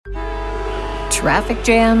Traffic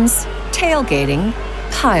jams, tailgating,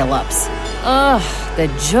 pile-ups. Ugh, the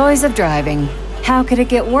joys of driving. How could it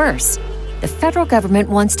get worse? The federal government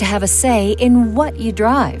wants to have a say in what you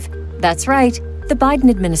drive. That's right. The Biden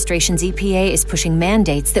administration's EPA is pushing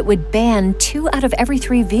mandates that would ban 2 out of every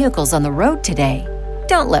 3 vehicles on the road today.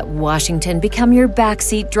 Don't let Washington become your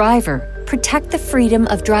backseat driver. Protect the freedom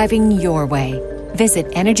of driving your way. Visit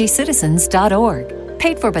EnergyCitizens.org.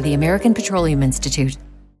 Paid for by the American Petroleum Institute.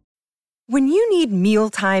 When you need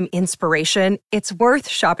mealtime inspiration, it's worth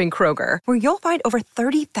shopping Kroger, where you'll find over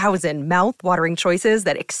 30,000 mouth-watering choices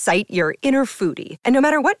that excite your inner foodie. And no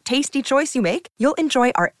matter what tasty choice you make, you'll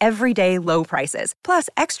enjoy our everyday low prices, plus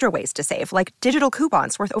extra ways to save, like digital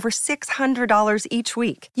coupons worth over $600 each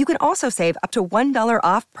week. You can also save up to $1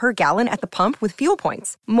 off per gallon at the pump with fuel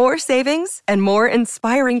points. More savings and more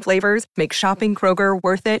inspiring flavors make shopping Kroger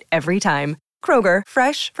worth it every time. Kroger,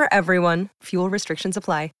 fresh for everyone. Fuel restrictions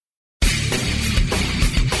apply.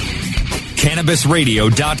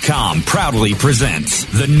 CannabisRadio.com proudly presents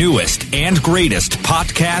the newest and greatest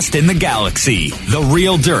podcast in the galaxy, The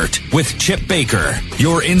Real Dirt with Chip Baker,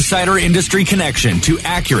 your insider industry connection to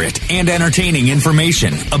accurate and entertaining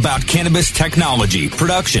information about cannabis technology,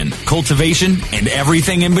 production, cultivation, and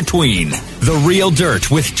everything in between. The Real Dirt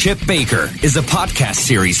with Chip Baker is a podcast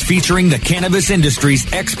series featuring the cannabis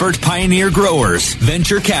industry's expert pioneer growers,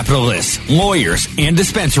 venture capitalists, lawyers, and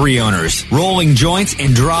dispensary owners, rolling joints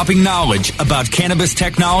and dropping knowledge about cannabis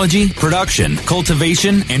technology, production,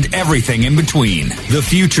 cultivation, and everything in between. The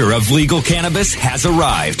future of legal cannabis has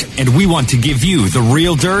arrived, and we want to give you the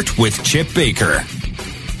real dirt with Chip Baker.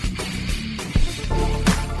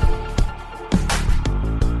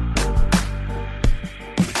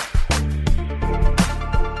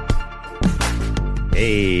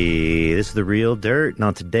 Hey, this is The Real Dirt, and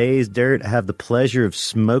on today's Dirt, I have the pleasure of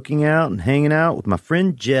smoking out and hanging out with my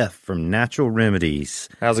friend Jeff from Natural Remedies.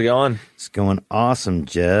 How's it going? It's going awesome,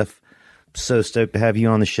 Jeff. So stoked to have you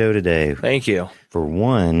on the show today. Thank you. For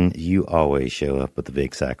one, you always show up with a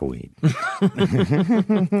big sack of weed.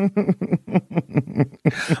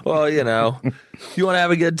 Well, you know, if you want to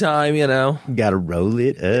have a good time, you know. Got to roll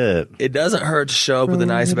it up. It doesn't hurt to show up with a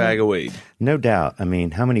nice bag of weed. No doubt. I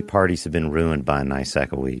mean, how many parties have been ruined by a nice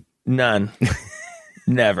sack of weed? None.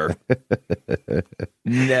 Never.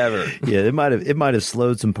 Never. Yeah, it might have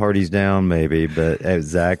slowed some parties down, maybe, but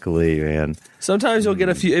exactly, man. Sometimes you'll get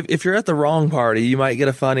a few. If you're at the wrong party, you might get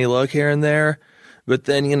a funny look here and there, but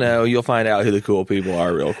then, you know, you'll find out who the cool people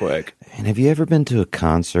are real quick. And have you ever been to a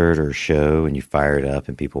concert or a show and you fire it up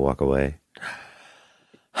and people walk away?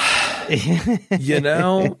 You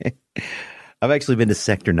know, I've actually been to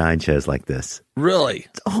Sector 9 shows like this. Really?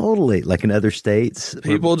 Totally. Like in other states.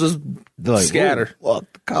 People just like, scatter. Well,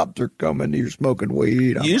 the cops are coming. You're smoking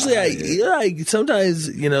weed. Usually, I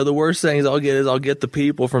sometimes, you know, the worst things I'll get the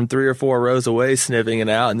people from 3 or 4 rows away sniffing it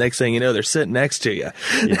out. And next thing you know, they're sitting next to you.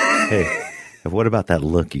 Yeah. Hey, what about that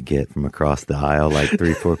look you get from across the aisle, like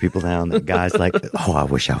 3 or 4 people down? The guy's like, oh, I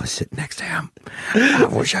wish I was sitting next to him. I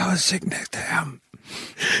wish I was sitting next to him.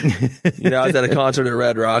 You know, I was at a concert at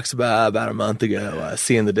Red Rocks about a month ago,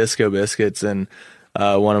 seeing the Disco Biscuits, and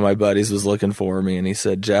one of my buddies was looking for me, and he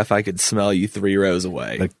said, Jeff, I could smell you 3 rows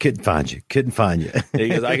away. I couldn't find you. He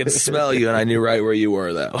goes, I could smell you, and I knew right where you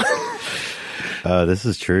were, though. This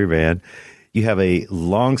is true, man. You have a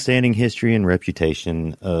long-standing history and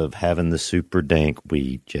reputation of having the super dank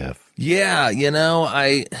weed, Jeff. Yeah, you know,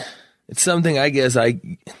 it's something I guess I've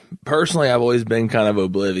always been kind of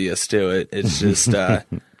oblivious to it. It's just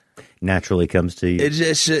naturally comes to you. It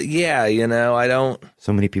just, yeah, you know, I don't.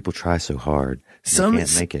 So many people try so hard. They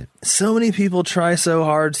can't make it. So many people try so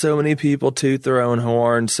hard. So many people toot their own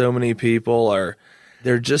horn. So many people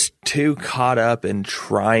they're just too caught up in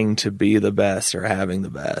trying to be the best or having the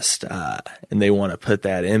best. And they want to put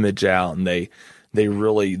that image out, and they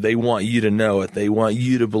want you to know it. They want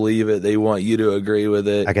you to believe it. They want you to agree with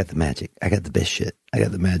it. I got the magic. I got the best shit. I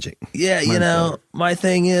got the magic. Yeah, you know, my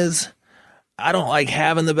thing is, I don't like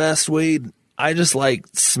having the best weed. I just like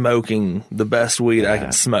smoking the best weed I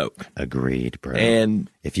can smoke. Agreed, bro. And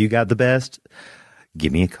if you got the best,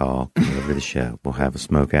 give me a call. Come over to the show. We'll have a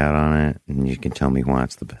smoke out on it, and you can tell me why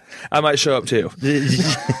it's the best. I might show up too.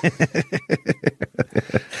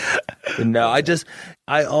 No,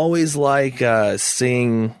 I always like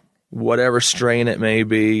seeing whatever strain it may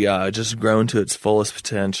be just grown to its fullest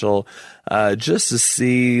potential, just to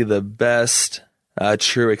see the best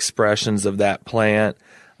true expressions of that plant,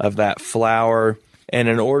 of that flower. And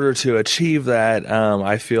in order to achieve that,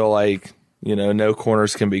 I feel like, you know, no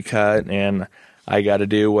corners can be cut, and I got to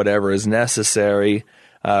do whatever is necessary,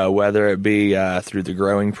 whether it be through the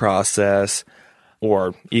growing process,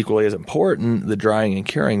 or equally as important, the drying and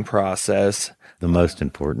curing process. The most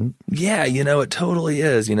important. Yeah, it totally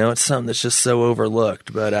is. It's something that's just so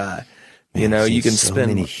overlooked. But, you can so spend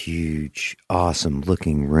many huge, awesome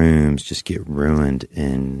looking rooms just get ruined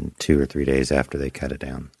in 2 or 3 days after they cut it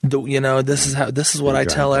down. This is what I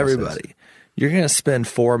tell everybody. You're going to spend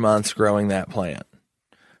 4 months growing that plant.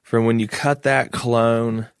 From when you cut that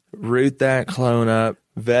clone, root that clone up,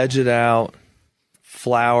 veg it out,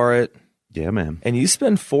 flower it. Yeah, man. And you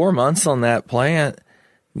spend 4 months on that plant.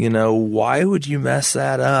 Why would you mess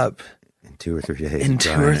that up in 2 or 3 days? In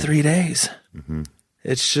 2 or 3 days. Mm-hmm.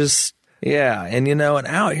 It's just, yeah. And, and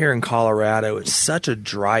out here in Colorado, it's such a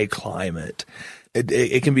dry climate.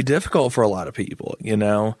 It can be difficult for a lot of people,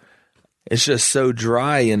 It's just so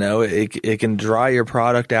dry, it can dry your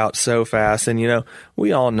product out so fast. And,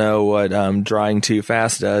 we all know what drying too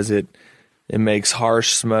fast does. It makes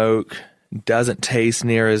harsh smoke, doesn't taste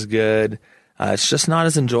near as good. It's just not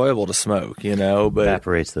as enjoyable to smoke, but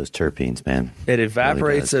evaporates those terpenes, man. It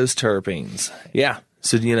evaporates really those terpenes. Yeah.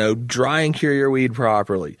 So, dry and cure your weed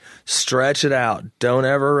properly. Stretch it out. Don't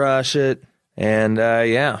ever rush it. And,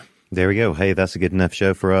 yeah. There we go. Hey, that's a good enough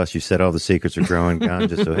show for us. You said all the secrets are growing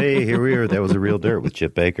ganja. So, hey, here we are. That was a real dirt with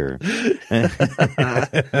Chip Baker.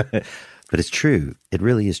 But it's true. It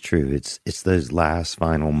really is true. It's those last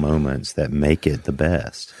final moments that make it the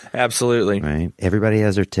best. Absolutely. Right? Everybody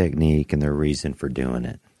has their technique and their reason for doing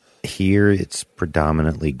it. Here, it's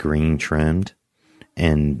predominantly green trimmed,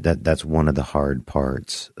 and that's one of the hard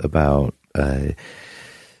parts about the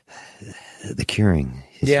curing.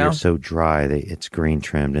 It's so dry that it's green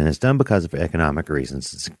trimmed, and it's done because of economic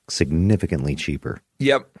reasons. It's significantly cheaper.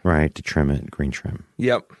 Yep. Right, to trim it green trim.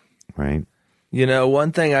 Yep. Right.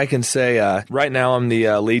 One thing I can say, right now I'm the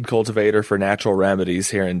lead cultivator for Natural Remedies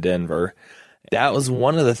here in Denver. That was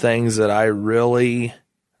one of the things that I really,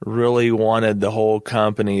 really wanted the whole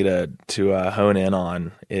company to hone in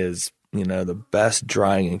on is, the best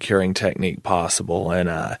drying and curing technique possible.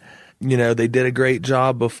 And, they did a great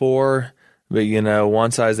job before, but,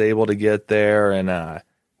 once I was able to get there and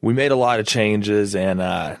we made a lot of changes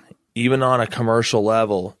and even on a commercial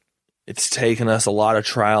level, it's taken us a lot of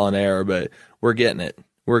trial and error, but we're getting it.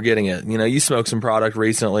 We're getting it. You smoked some product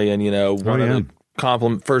recently, and one of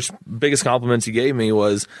the first biggest compliments you gave me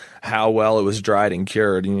was how well it was dried and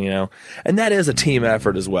cured. And that is a team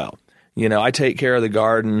effort as well. I take care of the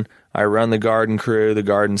garden. I run the garden crew, the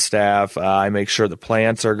garden staff. I make sure the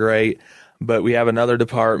plants are great. But we have another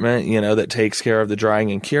department, that takes care of the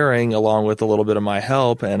drying and curing along with a little bit of my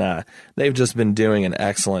help. And they've just been doing an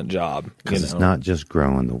excellent job. Because it's not just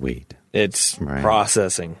growing the weed. It's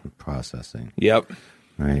processing. Processing. Yep.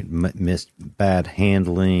 Right. Missed bad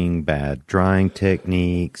handling, bad drying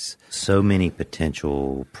techniques, so many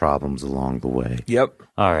potential problems along the way. Yep.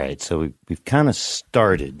 All right. So we've kind of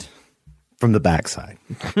started from the backside.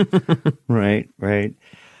 Right.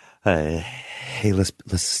 Hey, let's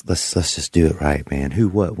just do it right, man. Who,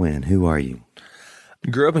 what, when? Who are you?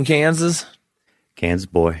 Grew up in Kansas. Kansas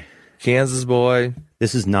boy. Kansas boy.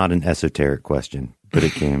 This is not an esoteric question, but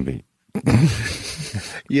it can be.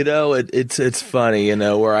 It's funny,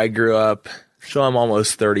 where I grew up. So I'm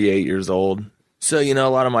almost 38 years old. So, a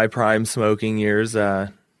lot of my prime smoking years,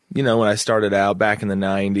 when I started out back in the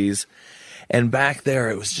 90s. And back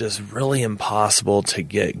there, it was just really impossible to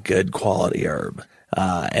get good quality herb.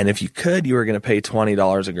 And if you could, you were going to pay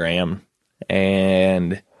 $20 a gram.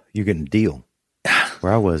 And you're getting a deal.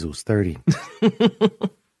 Where I was, it was 30.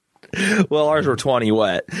 Well, ours were 20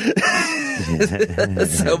 wet.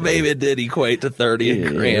 So maybe it did equate to 30 a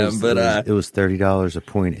gram. It was $30 a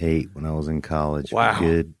 0.8 when I was in college. Wow.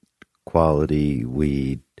 Good quality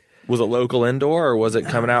weed. Was it local indoor or was it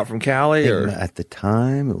coming out from Cali? Or at the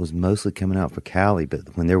time, it was mostly coming out for Cali,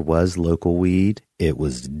 but when there was local weed, it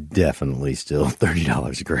was definitely still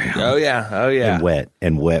 $30 a gram. Oh yeah.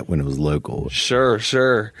 And wet when it was local.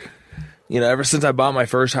 Sure. Ever since I bought my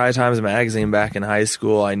first High Times magazine back in high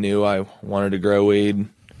school, I knew I wanted to grow weed.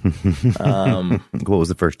 What was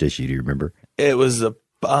the first issue? Do you remember? It was a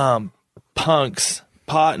Pot and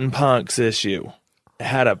Punks issue. It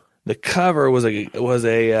had the cover was a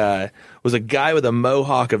guy with a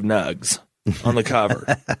mohawk of nugs on the cover.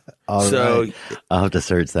 Right. I'll have to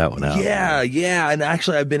search that one out. Yeah. And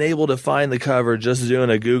actually, I've been able to find the cover just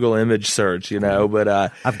doing a Google image search, But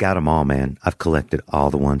I've got them all, man. I've collected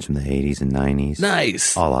all the ones from the 80s and 90s.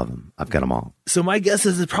 Nice. All of them. I've got them all. So my guess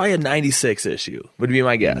is it's probably a 96 issue, would be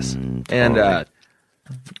my guess. Totally. And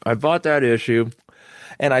I bought that issue,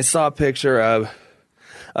 and I saw a picture of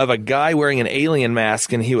a guy wearing an alien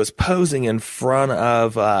mask, and he was posing in front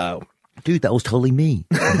of Dude, that was totally me.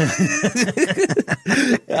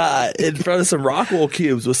 In front of some Rockwell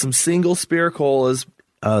cubes with some single spear colas.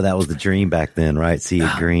 Oh, that was the dream back then, right? Sea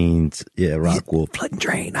of Greens. Yeah, Rockwell. Flood and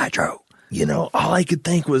drain, nitro. You know, all I could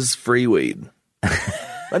think was free weed.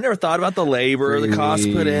 I never thought about the labor or the cost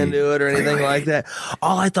put into it or anything like that.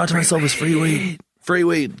 All I thought to myself was free weed. Free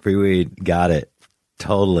weed. Free weed. Got it.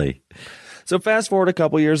 Totally. So fast forward a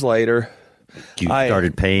couple years later. You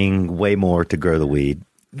started paying way more to grow the weed.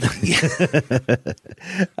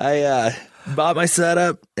 I bought my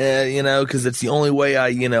setup, you know, because it's the only way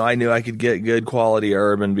I knew I could get good quality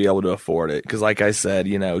herb and be able to afford it. Because like I said,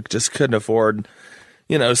 you know, just couldn't afford,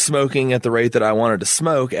 you know, smoking at the rate that I wanted to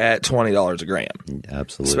smoke at $20 a gram.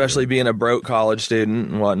 Absolutely. Especially being a broke college student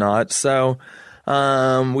and whatnot. So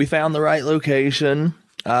we found the right location.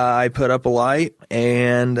 I put up a light,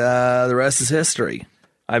 and the rest is history.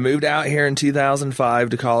 I moved out here in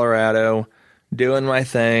 2005 to Colorado, doing my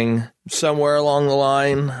thing. Somewhere along the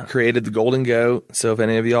line, created the Golden Goat. So if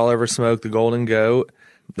any of y'all ever smoked the Golden Goat,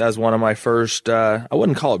 that was one of my first, I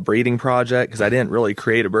wouldn't call it breeding project because I didn't really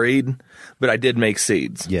create a breed, but I did make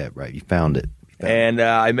seeds. Yeah, right. You found it. And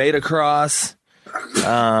I made a cross,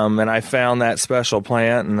 and I found that special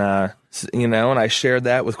plant, and you know, and I shared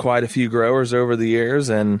that with quite a few growers over the years,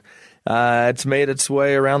 and it's made its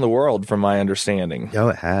way around the world, from my understanding. Oh,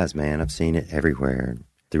 it has, man. I've seen it everywhere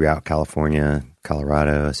throughout California,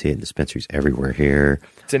 Colorado. I see it in dispensaries everywhere here.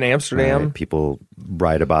 It's in Amsterdam. People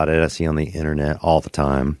write about it. I see on the internet all the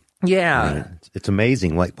time. Yeah. It's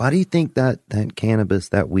amazing. Like, why do you think that cannabis,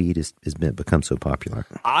 that weed has become so popular?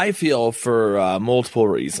 I feel for multiple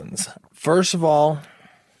reasons. First of all,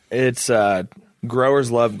 it's growers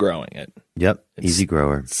love growing it. Yep. Easy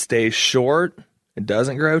grower. Stays short. It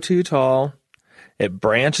doesn't grow too tall. It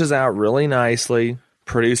branches out really nicely,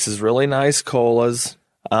 produces really nice colas,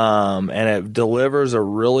 and it delivers a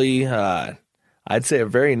really, I'd say a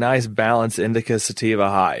very nice balanced indica sativa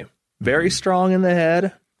high. Very strong in the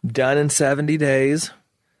head, done in 70 days,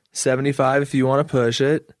 75 if you want to push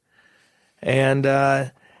it. And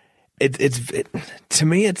to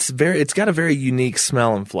me, it's got a very unique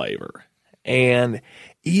smell and flavor. And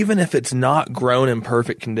even if it's not grown in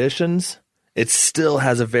perfect conditions, it still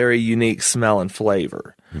has a very unique smell and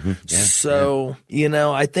flavor. Mm-hmm. Yeah, you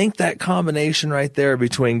know, I think that combination right there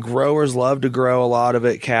between growers love to grow a lot of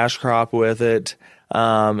it, cash crop with it,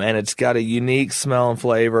 and it's got a unique smell and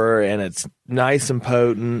flavor, and it's nice and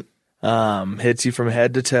potent, hits you from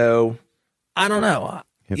head to toe. I don't know.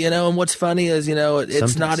 Yep. You know, and what's funny is, you know,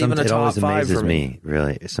 it's not even a top 5 for me.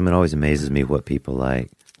 Really. It always amazes me what people like.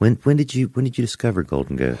 When did you discover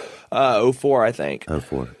Golden Goat? 04, I think.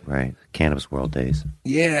 04, right. Cannabis World days.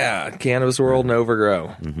 Yeah, Cannabis World and Overgrow.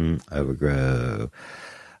 Mm-hmm. Overgrow.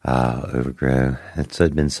 Overgrow. It's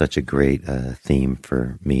been such a great theme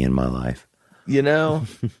for me in my life. You know,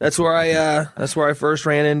 that's where I first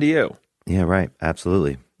ran into you. Yeah, right.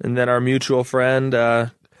 Absolutely. And then our mutual friend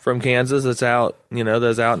from Kansas that's out in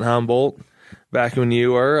Humboldt. Back when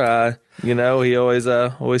you were, you know, he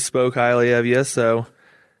always spoke highly of you, so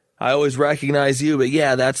I always recognize you, but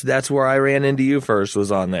yeah, that's where I ran into you first,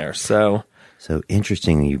 was on there. So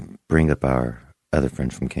interesting you bring up our other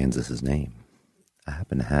friend from Kansas's name. I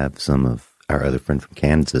happen to have some of our other friend from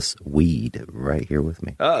Kansas weed right here with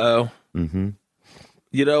me. Uh-oh. Mm-hmm.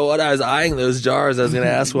 You know what? I was eyeing those jars. I was going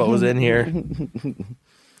to ask what was in here.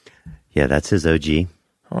 Yeah, that's his OG.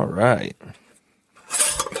 All right.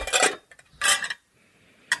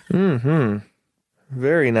 Mm-hmm.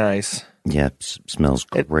 Very nice. Yep, smells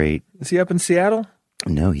great. Is he up in Seattle?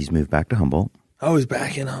 No, he's moved back to Humboldt. Oh, he's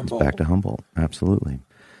back in Humboldt. He's back to Humboldt, absolutely.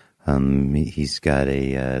 He's got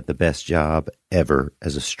the best job ever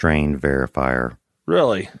as a strain verifier.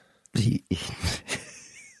 Really?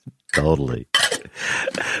 Totally.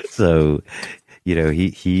 So, you know,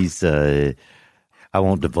 he's. I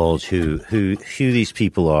won't divulge who these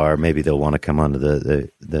people are. Maybe they'll want to come onto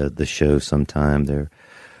the show sometime. They're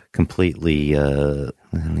completely.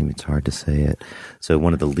 It's hard to say it. So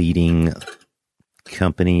one of the leading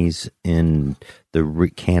companies in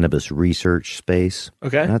the cannabis research space.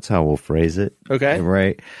 Okay. That's how we'll phrase it. Okay.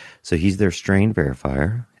 Right. So he's their strain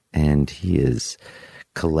verifier, and he is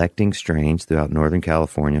collecting strains throughout Northern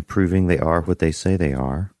California, proving they are what they say they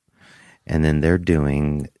are. And then they're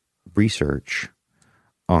doing research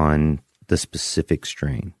on the specific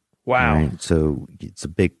strain. Wow. Right? So it's a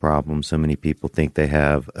big problem. So many people think they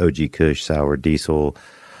have OG Kush, Sour Diesel,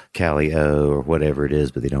 Cali O, or whatever it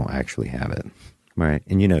is, but they don't actually have it. Right.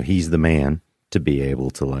 And, you know, he's the man to be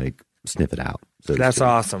able to, like, sniff it out. So that's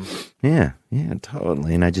awesome. Yeah. Yeah,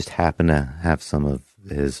 totally. And I just happen to have some of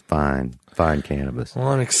his fine cannabis. Well,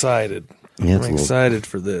 I'm excited. Yeah, I'm excited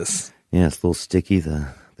for this. Yeah, it's a little sticky. The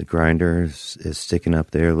grinder is sticking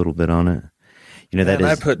up there a little bit on it. You know, that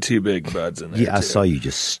and is. I put 2 big buds in there. Yeah, I too. saw you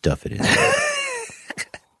just stuff it in there.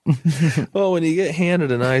 Well, when you get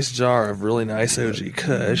handed a nice jar of really nice OG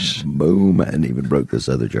Kush, Boom. I hadn't even broke this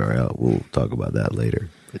other jar out. We'll talk about that later.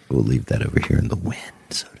 We'll leave that over here in the wind,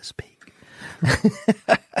 so to speak.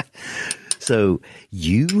 So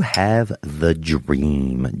you have the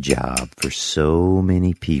dream job for so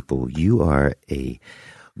many people. You are a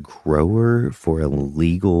grower for a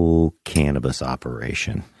legal cannabis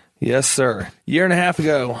operation. yes, sir. Year and a half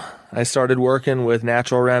ago, I started working with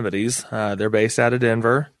Natural Remedies. They're based out of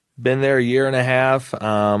Denver. Been there a year and a half.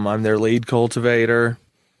 I'm their lead cultivator,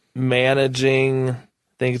 managing, I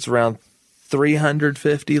think it's around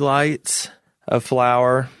 350 lights of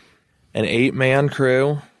flower, an 8-man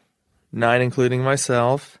crew, 9 including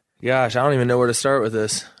myself. Gosh, I don't even know where to start with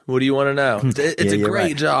this. What do you want to know? It's Yeah, a you're great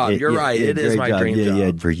right. job. You're right. It is great my dream job.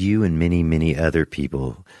 Yeah, for you and many, many other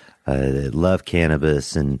people that love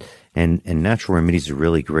cannabis and Natural Remedies is a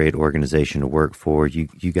really great organization to work for. You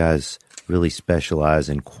guys really specialize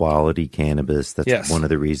in quality cannabis. That's Yes. one of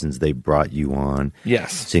the reasons they brought you on.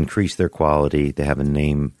 Yes. To increase their quality. They have a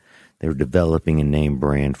name. They're developing a name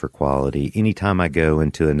brand for quality. Anytime I go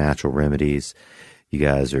into a Natural Remedies, you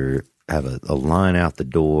guys have a line out the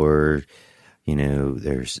door. You know,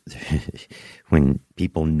 there's when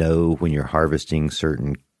people know when you're harvesting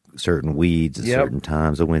certain weeds at Yep. certain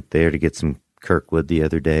times. I went there to get some Kirkwood the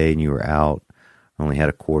other day, and you were out. Only had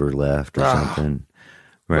a quarter left or something.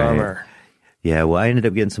 Right? Bummer. Yeah. Well, I ended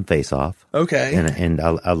up getting some Face Off. Okay. And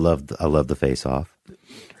I love the Face Off.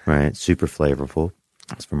 Right. Super flavorful.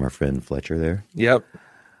 It's from our friend Fletcher there. Yep.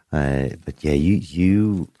 But yeah,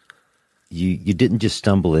 you didn't just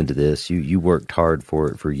stumble into this. You worked hard for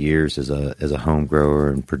it for years as a home grower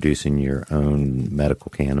and producing your own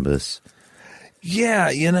medical cannabis. Yeah,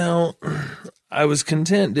 you know, I was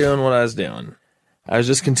content doing what I was doing. I was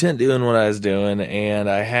just content doing what I was doing, and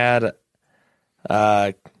I had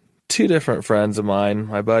 2 different friends of mine,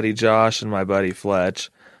 my buddy Josh and my buddy Fletch,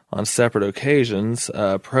 on separate occasions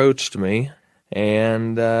approached me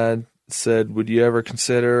and said, would you ever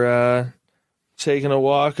consider taking a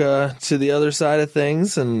walk to the other side of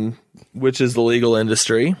things, and which is the legal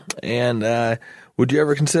industry, and would you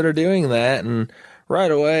ever consider doing that? And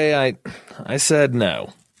right away I said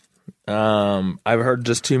no. I've heard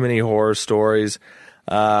just too many horror stories,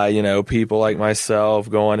 you know, people like myself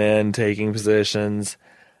going in, taking positions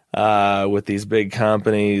with these big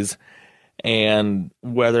companies, and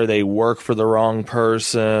whether they work for the wrong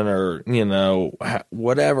person or, you know,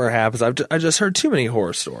 whatever happens. I just heard too many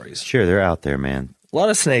horror stories. Sure, they're out there, man. A lot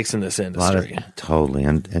of snakes in this industry. Totally,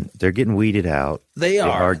 and they're getting weeded out. They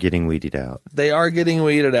are getting weeded out. They are getting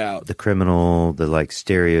weeded out. The criminal, the like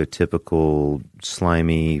stereotypical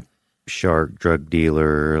slimy shark drug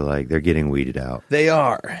dealer, like they're getting weeded out. They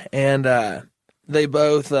are, and they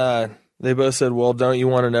both said, "Well, don't you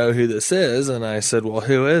want to know who this is?" And I said, "Well,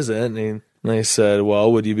 who is it?" And they said,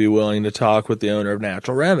 "Well, would you be willing to talk with the owner of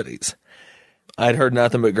Natural Remedies?" I'd heard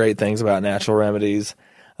nothing but great things about Natural Remedies,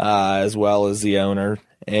 as well as the owner,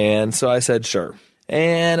 and so I said, "Sure."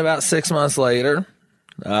 And about 6 months later,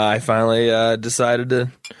 I finally decided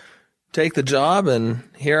to take the job, and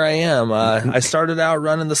here I am. I started out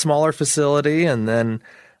running the smaller facility, and then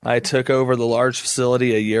I took over the large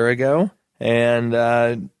facility a year ago.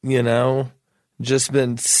 And, you know, just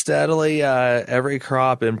been steadily every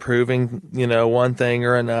crop improving, you know, one thing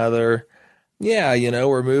or another. Yeah, you know,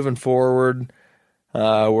 we're moving forward.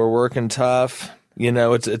 We're working tough. You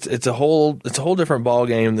know, it's a whole different ball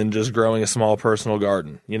game than just growing a small personal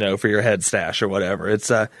garden, you know, for your head stash or whatever.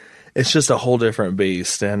 It's just a whole different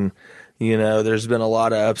beast. And, you know, there's been a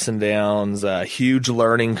lot of ups and downs, a huge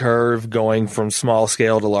learning curve going from small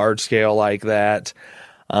scale to large scale like that.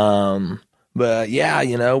 But yeah,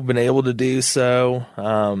 you know, been able to do so.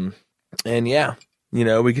 And yeah, you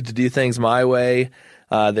know, we get to do things my way.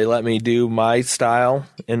 They let me do my style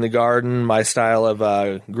in the garden, my style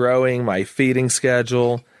of growing, my feeding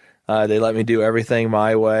schedule. They let me do everything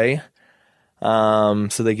my way. So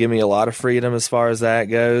they give me a lot of freedom as far as that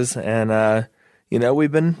goes. And, you know,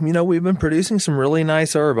 we've been producing some really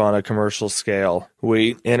nice herb on a commercial scale.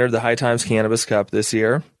 We entered the High Times Cannabis Cup this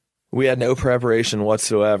year. We had no preparation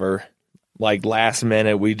whatsoever. Like last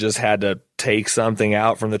minute, we just had to take something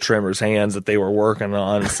out from the trimmer's hands that they were working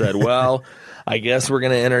on and said, well, I guess we're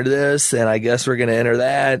going to enter this and I guess we're going to enter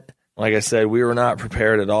that. Like I said, we were not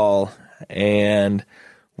prepared at all. And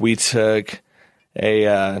we took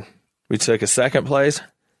a second place.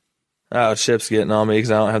 Oh, Chip's getting on me because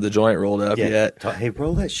I don't have the joint rolled up yet. Hey,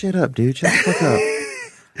 roll that shit up, dude. Shut the fuck up.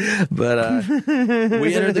 But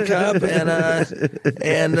we entered the cup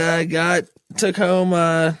and took home.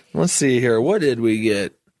 Let's see here. What did we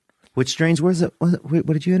get? Which strains was it? What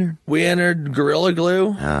did you enter? We entered Gorilla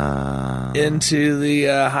Glue into the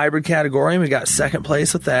hybrid category, and we got second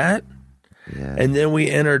place with that. Yeah. And then we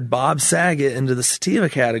entered Bob Saget into the sativa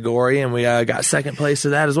category, and we got second place to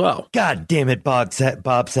that as well. God damn it, Bob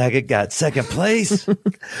Saget got second place.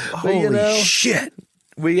 Holy shit.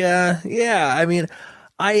 We, I mean,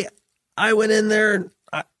 I went in there,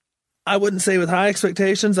 I wouldn't say with high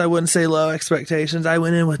expectations. I wouldn't say low expectations. I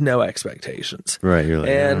went in with no expectations. Right. You're like,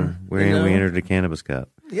 and we entered a cannabis cup.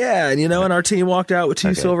 Yeah. And, and our team walked out with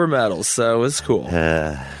 2 silver medals. So it was cool.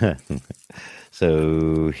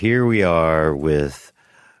 So here we are with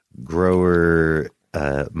grower,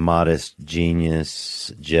 modest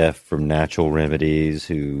genius Jeff from Natural Remedies,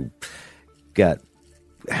 who got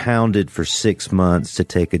hounded for 6 months to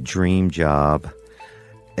take a dream job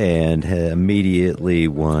and immediately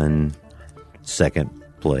won second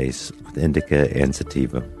place with indica and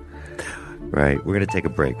sativa. Right. We're going to take a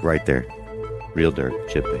break right there. Real Dirt,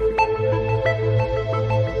 Chip Baker.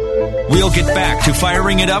 We'll get back to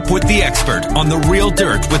firing it up with the expert on The Real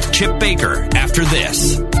Dirt with Chip Baker after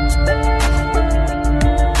this.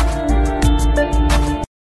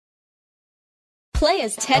 Play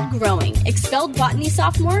as Ted Growing, expelled botany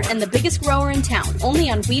sophomore and the biggest grower in town,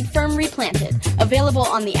 only on Weed Firm Replanted. Available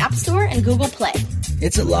on the App Store and Google Play.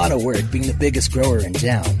 It's a lot of work being the biggest grower in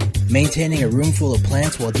town. Maintaining a room full of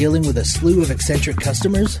plants while dealing with a slew of eccentric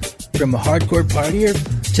customers? From a hardcore partier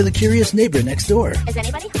to the curious neighbor next door. Is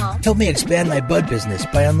anybody home? Help me expand my bud business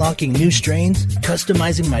by unlocking new strains,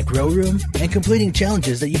 customizing my grow room, and completing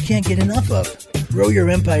challenges that you can't get enough of. Grow your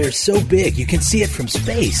empire so big you can see it from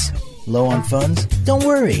space. Low on funds? Don't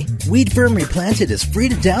worry. Weed Firm Replanted is free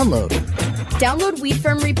to download. Download Weed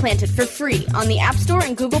Firm Replanted for free on the App Store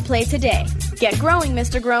and Google Play today. Get growing,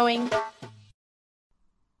 Mr. Growing.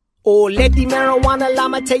 Oh, let the marijuana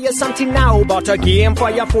llama tell you something now about a game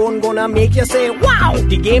for your phone gonna make you say, wow!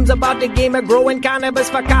 The game's about the game of growing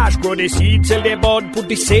cannabis for cash. Grow the seeds till they bud, put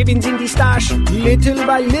the savings in the stash. Little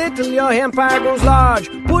by little, your empire grows large.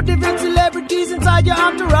 Put different celebrities inside your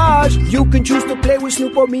entourage. You can choose to play with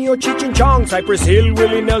Snoop or me or Cheech and Chong, Cypress Hill,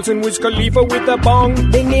 Willie Nelson, Wiz Khalifa with a bong.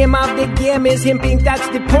 The name of the game is Hemp Inc., that's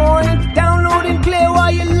the point. Download and play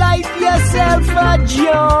while you light yourself a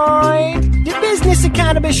joint. The business of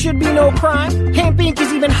cannabis should be no crime. Hemp Inc.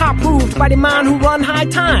 is even hot-proofed by the man who run High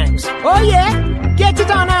Times. Oh yeah? Get it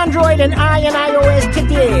on Android and iOS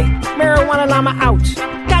today. Marijuana llama out.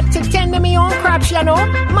 Got to tend to me own crops, you know.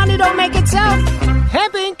 Money don't make itself.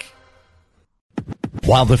 Hemp Inc.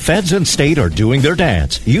 While the feds and state are doing their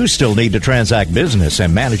dance, you still need to transact business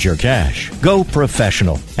and manage your cash. Go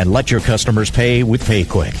professional and let your customers pay with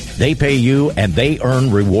PayQuick. They pay you and they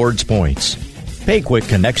earn rewards points. PayQuick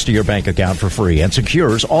connects to your bank account for free and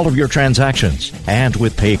secures all of your transactions. And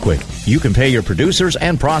with PayQuick, you can pay your producers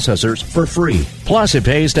and processors for free. Plus, it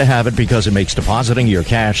pays to have it because it makes depositing your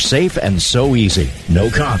cash safe and so easy. No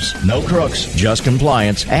cops, no crooks, just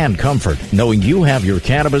compliance and comfort, knowing you have your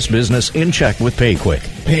cannabis business in check with PayQuick.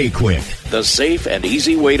 PayQuick, the safe and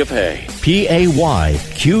easy way to pay.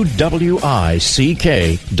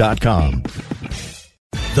 PayQuick.com.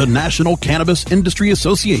 The National Cannabis Industry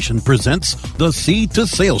Association presents the Seed to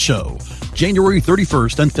Sale Show, January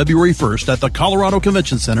 31st and February 1st at the Colorado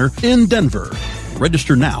Convention Center in Denver.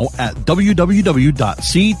 Register now at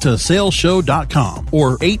www.seedtosaleshow.com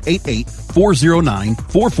or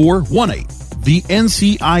 888-409-4418. The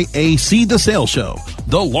NCIA Seed to Sale Show,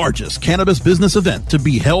 the largest cannabis business event to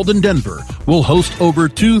be held in Denver, will host over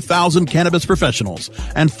 2,000 cannabis professionals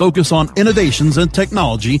and focus on innovations and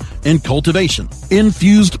technology in cultivation,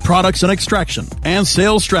 infused products and extraction, and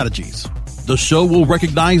sales strategies. The show will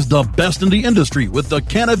recognize the best in the industry with the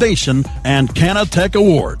Cannovation and Cannatech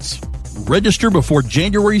Awards. Register before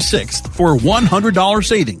January 6th for $100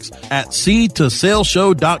 savings at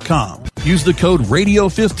seedtosaleshow.com. Use the code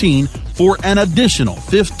RADIO15 for an additional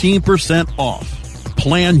 15% off.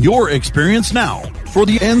 Plan your experience now for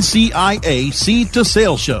the NCIA Seed to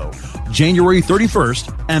Sale Show, January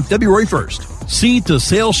 31st and February 1st.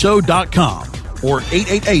 Seedtosaleshow.com or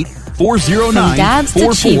 888-409-4418. From dabs to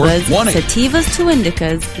chivas, sativas to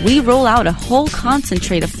indicas, we roll out a whole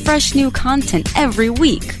concentrate of fresh new content every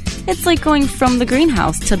week. It's like going from the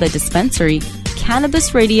greenhouse to the dispensary.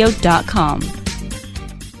 CannabisRadio.com.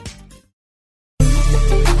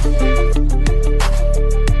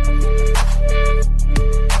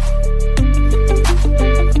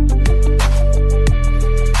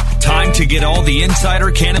 To get all the insider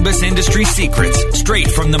cannabis industry secrets straight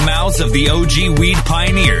from the mouths of the OG weed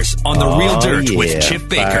pioneers on The Real Dirt with Chip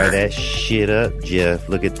Baker. Fire that shit up, Jeff.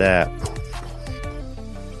 Look at that.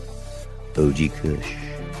 OG Kush.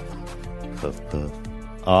 Puff, puff.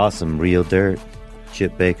 Awesome. Real Dirt.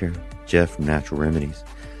 Chip Baker. Jeff from Natural Remedies.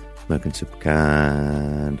 Smoking super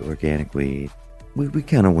kind organic weed. We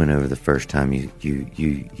kind of went over the first time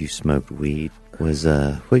you smoked weed. Was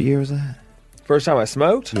what year was that? First time I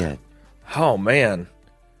smoked? Yeah. Oh man.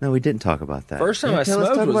 No, we didn't talk about that. First time I smoked.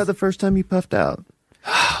 Let's talk was about the first time you puffed out.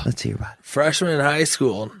 Let's hear about it. Freshman in high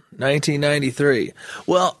school, 1993.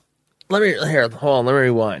 Well, let me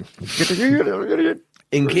rewind.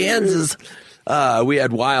 In Kansas, we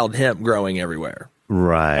had wild hemp growing everywhere.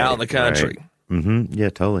 Right. Out in the country. Right. Mm-hmm.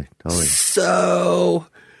 Yeah, totally. So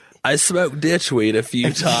I smoked ditchweed a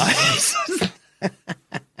few times.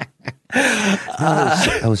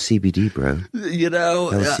 I was CBD, bro. You know,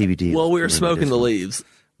 that was CBD. Well, we were smoking the leaves.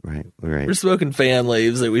 Right. We're smoking fan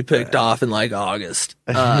leaves that we picked off in like August.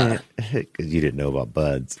 Because you didn't know about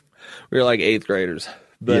buds. We were like 8th graders.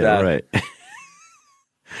 But, yeah, right. Did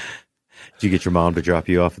you get your mom to drop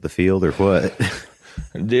you off at the field or what?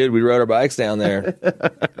 Dude, we rode our bikes down there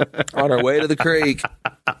on our way to the creek.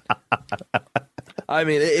 I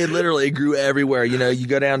mean, it literally grew everywhere. You know, you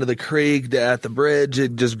go down to the creek, at the bridge,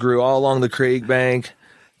 it just grew all along the creek bank.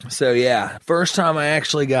 So, yeah, first time I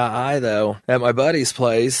actually got high, though, at my buddy's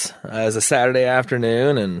place. It was a Saturday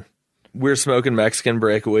afternoon, and we were smoking Mexican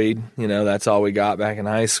brickweed. You know, that's all we got back in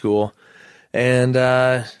high school. And,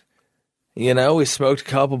 you know, we smoked a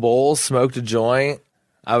couple bowls, smoked a joint.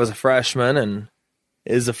 I was a freshman, and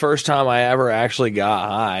it was the first time I ever actually got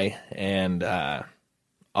high. And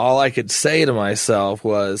all I could say to myself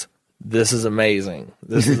was, this is amazing.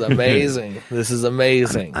 This is amazing. This is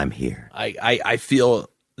amazing. I'm here. I feel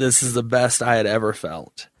this is the best I had ever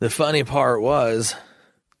felt. The funny part was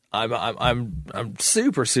I'm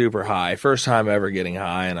super, super high. First time ever getting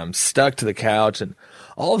high, and I'm stuck to the couch, and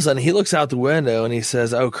all of a sudden he looks out the window and he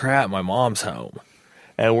says, "Oh crap, my mom's home."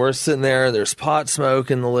 And we're sitting there, there's pot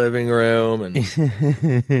smoke in the living room, and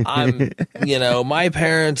you know, my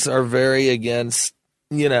parents are very against,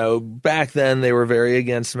 you know, back then they were very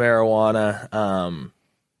against marijuana.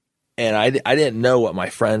 And I didn't know what my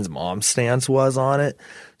friend's mom's stance was on it.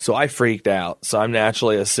 So I freaked out. So I'm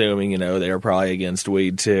naturally assuming, you know, they were probably against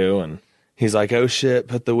weed too. And he's like, "Oh shit,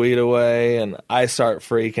 put the weed away." And I start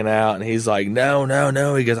freaking out. And he's like,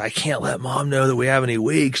 no. He goes, "I can't let mom know that we have any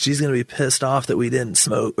weed. She's going to be pissed off that we didn't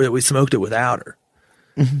smoke, that we smoked it without her."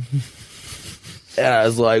 And I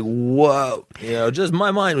was like, whoa, you know, just my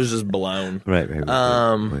mind was just blown. Right.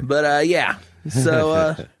 But yeah.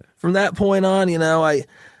 So from that point on, you know,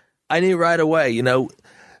 I knew right away, you know,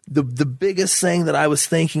 the biggest thing that I was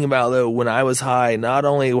thinking about, though, when I was high, not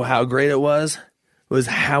only how great it was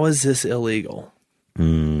how is this illegal?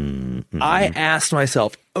 Mm-hmm. I asked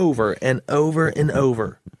myself over and over and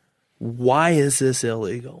over, why is this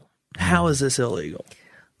illegal? How is this illegal?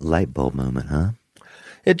 Light bulb moment, huh?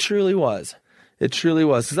 It truly was. It truly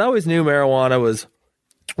was. Because I always knew marijuana was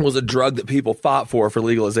a drug that people fought for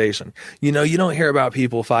legalization. You know, you don't hear about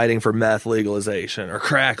people fighting for meth legalization or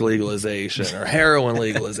crack legalization or heroin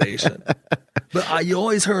legalization. But you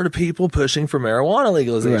always heard of people pushing for marijuana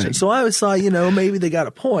legalization. Right. So I always thought, you know, maybe they got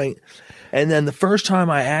a point. And then the first time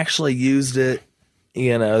I actually used it,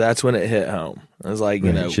 you know, that's when it hit home. I was like,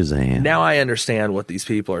 you know, Shazam. Now I understand what these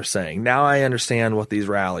people are saying. Now I understand what these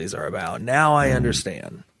rallies are about. Now I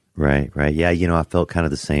understand. Right. Yeah, you know, I felt kind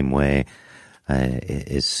of the same way.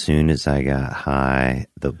 As soon as I got high,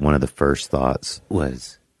 one of the first thoughts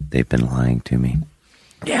was, they've been lying to me.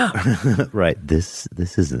 Yeah. Right. This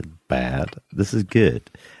isn't bad. This is good.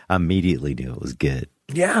 I immediately knew it was good.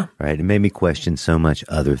 Yeah. Right. It made me question so much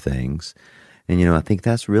other things. And, you know, I think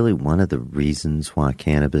that's really one of the reasons why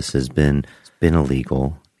cannabis has been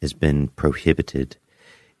illegal, has been prohibited,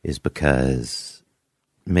 is because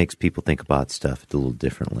it makes people think about stuff a little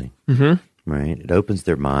differently. Mm-hmm. Right. It opens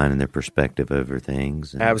their mind and their perspective over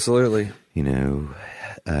things. And, absolutely. You know,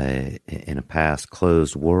 in a past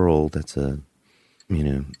closed world, that's an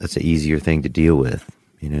easier thing to deal with.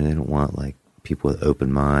 You know, they don't want like people with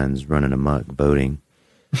open minds running amok voting.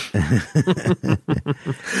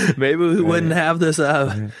 Maybe we wouldn't have this.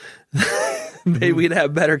 Maybe we'd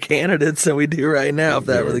have better candidates than we do right now if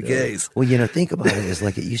that were the case. Well, you know, think about it. It's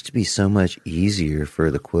like it used to be so much easier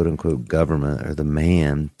for the quote unquote government or the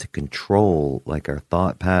man to control like our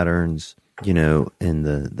thought patterns, you know, and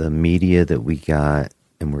the media that we got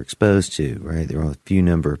and were exposed to, right? There were a few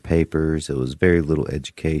number of papers. It was very little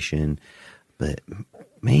education. But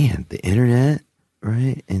man, the internet,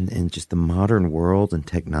 right? And just the modern world and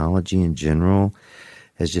technology in general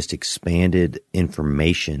has just expanded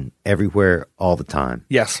information everywhere all the time.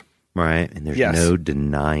 Yes. Right? And there's no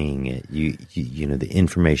denying it. You know, the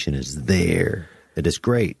information is there. It is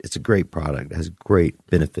great. It's a great product. It has great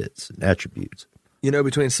benefits and attributes. You know,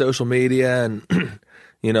 between social media and,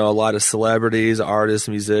 you know, a lot of celebrities, artists,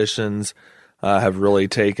 musicians have really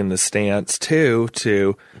taken the stance too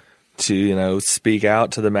to, you know, speak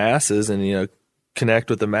out to the masses and, you know, connect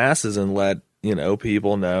with the masses and let, you know,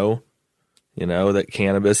 people know, you know, that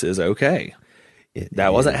cannabis is okay.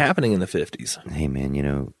 That wasn't happening in the 50s. Hey, man, you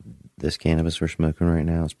know, this cannabis we're smoking right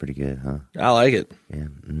now is pretty good, huh? I like it. Yeah.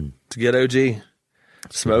 It's a good OG.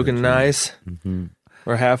 Smoking nice. Mm-hmm.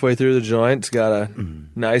 We're halfway through the joint. It's got a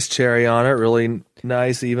nice cherry on it, really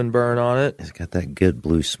nice even burn on it. It's got that good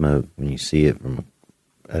blue smoke. When you see it from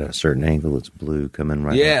at a certain angle, it's blue coming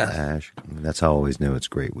right out of the ash. That's how I always know it's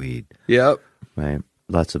great weed. Yep. Right.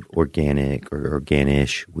 Lots of organic or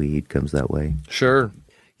organish weed comes that way. Sure.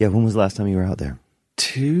 Yeah, when was the last time you were out there?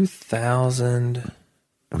 2000.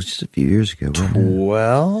 It was just a few years ago, wasn't it?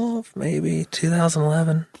 12, maybe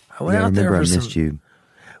 2011. I went out there for I missed you.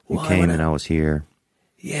 You came and I was here.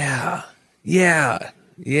 Yeah. Maybe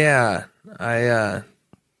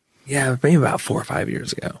about 4 or 5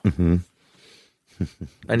 years ago. Mm-hmm.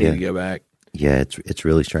 I need to go back. Yeah, it's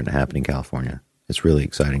really starting to happen in California. It's really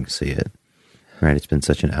exciting to see it. Right, it's been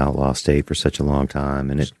such an outlaw state for such a long time,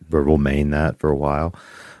 and it will remain that for a while.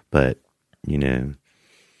 But, you know,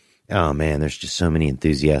 oh man, there's just so many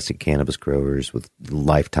enthusiastic cannabis growers with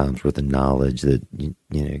lifetimes worth of knowledge that, you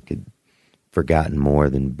know, could forgotten more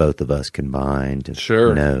than both of us combined.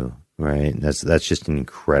 Sure. No, right? That's just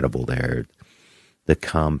incredible there. The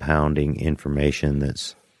compounding information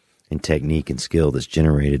that's in technique and skill that's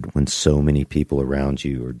generated when so many people around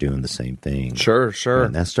you are doing the same thing. Sure.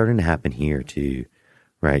 And that's starting to happen here too,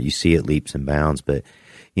 right? You see it leaps and bounds, but,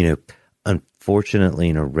 you know, unfortunately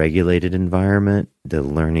in a regulated environment, the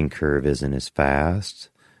learning curve isn't as fast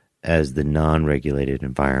as the non-regulated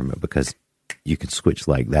environment because you can switch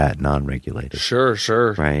like that, non-regulated.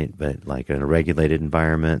 Sure. Right? But like in a regulated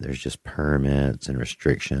environment, there's just permits and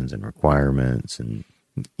restrictions and requirements and,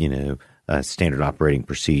 you know, standard operating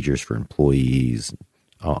procedures for employees,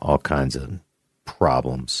 all kinds of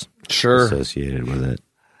problems associated with it.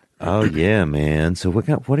 Oh, yeah, man. So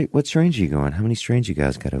what strains are you going? How many strains you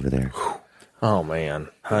guys got over there? Oh, man.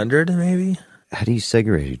 100 maybe? How do you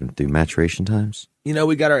segregate them? Through maturation times? You know,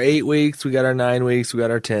 we got our 8 weeks, we got our 9 weeks, we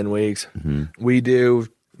got our 10 weeks. Mm-hmm. We do,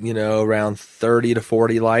 you know, around 30 to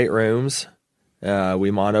 40 light rooms. We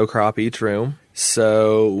monocrop each room.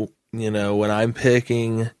 So, you know, when I'm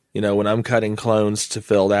picking, you know, when I'm cutting clones to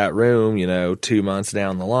fill that room, you know, 2 months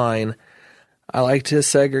down the line, I like to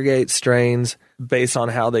segregate strains based on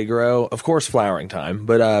how they grow. Of course, flowering time,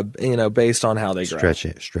 but, you know, based on how they grow.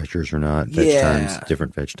 Stretchers or not, fetch times,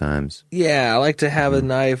 different fetch times. Yeah, I like to have a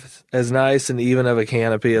knife as nice and even of a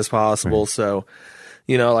canopy as possible. Right. So,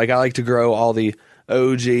 you know, like I like to grow all the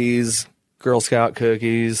OGs, Girl Scout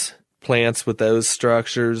cookies, plants with those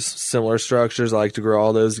structures, similar structures. I like to grow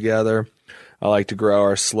all those together. I like to grow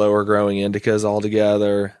our slower growing indicas all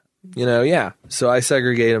together. You know, yeah. So I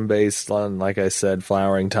segregate them based on, like I said,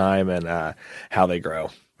 flowering time and how they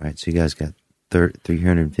grow. Right. So you guys got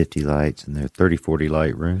 350 lights and they're 30, 40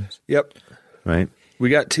 light rooms? Yep. Right.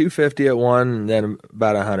 We got 250 at one and then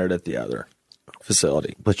about 100 at the other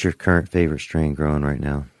facility. What's your current favorite strain growing right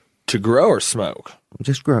now? To grow or smoke?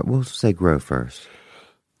 Just grow. We'll say grow first.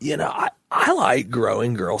 You know, I like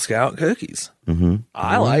growing Girl Scout cookies. Mm-hmm.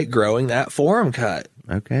 I like growing that forum cut.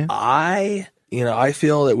 Okay. I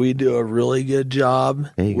feel that we do a really good job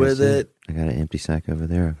with it. I got an empty sack over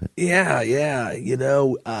there of it. Yeah. You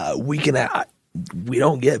know, we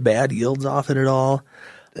don't get bad yields off it at all.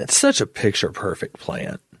 It's such a picture perfect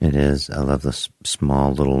plant. It is. I love the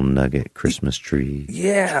small little nugget Christmas tree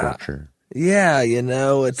structure. Yeah. You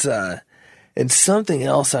know, it's something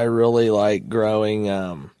else I really like growing.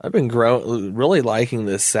 I've been really liking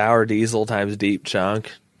this sour diesel times deep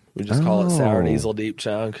chunk. We just call it sour diesel deep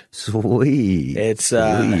chunk. Sweet. It's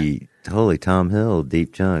sweet. Totally Tom Hill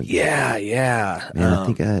deep chunk. Yeah. Man, I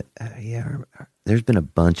think there's been a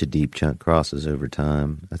bunch of deep chunk crosses over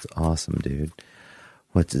time. That's awesome, dude.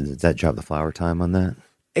 Does that drop the flower time on that?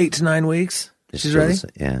 8 to 9 weeks. She's ready?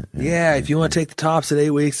 Yeah. If you want to take the tops at 8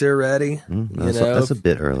 weeks, they're ready. That's a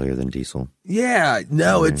bit earlier than diesel. Yeah.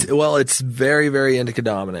 No, it's very, very indica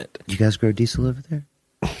dominant. You guys grow diesel over there?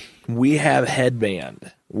 We have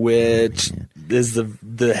headband, which is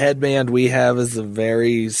the headband we have is a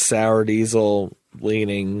very sour diesel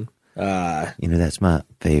leaning. You know, that's my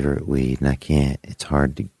favorite weed, and it's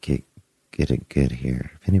hard to get it good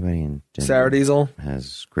here. If anybody in Denver Sour diesel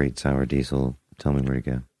has great sour diesel, tell me where to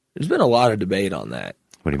go. There's been a lot of debate on that.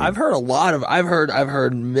 What do you mean? I've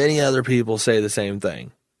heard many other people say the same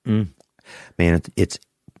thing. Man, it's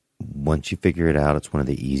once you figure it out, it's one of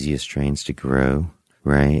the easiest strains to grow,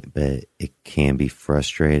 right? But it can be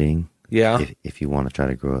frustrating. Yeah. If you want to try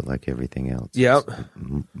to grow it like everything else. Yep.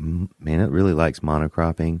 Man, it really likes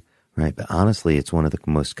monocropping, right? But honestly, it's one of the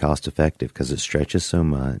most cost effective because it stretches so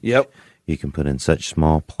much. Yep. You can put in such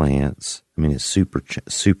small plants. I mean, it's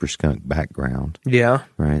super skunk background. Yeah.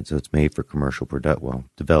 Right. So it's made for commercial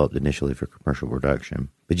developed initially for commercial production,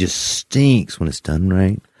 but just stinks when it's done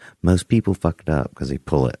right. Most people fuck it up because they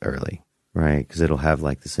pull it early, right? Because it'll have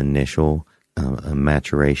like this initial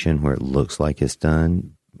maturation where it looks like it's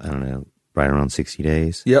done. I don't know, right around 60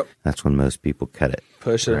 days. Yep. That's when most people cut it.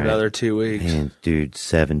 Push it another 2 weeks. And dude,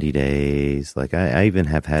 70 days. Like I even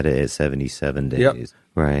have had it at 77 days. Yep.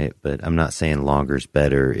 Right. But I'm not saying longer's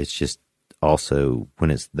better. It's just also when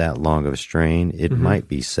it's that long of a strain, it might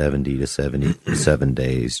be 70 to 77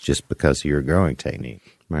 days just because of your growing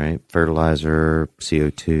technique. Right. Fertilizer,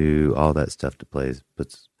 CO2, all that stuff to play.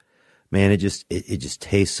 But man, it just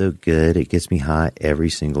tastes so good. It gets me high every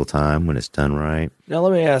single time when it's done right. Now,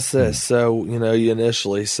 let me ask this. So, you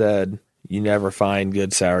initially said you never find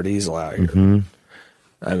good sour diesel out here. Mm-hmm.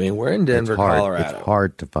 I mean, we're in Denver, Colorado. It's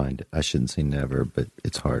hard to find it. I shouldn't say never, but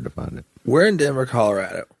it's hard to find it. We're in Denver,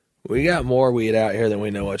 Colorado. We got more weed out here than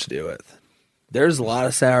we know what to do with. There's a lot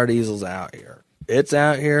of sour diesels out here. It's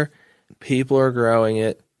out here. People are growing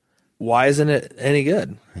it. Why isn't it any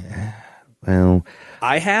good? Well,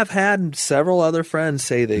 I have had several other friends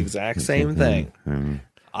say the exact same thing.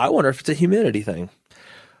 I wonder if it's a humidity thing.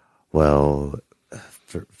 Well,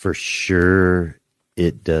 for sure,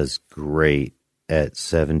 it does great at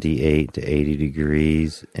 78 to 80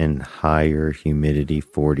 degrees and higher humidity,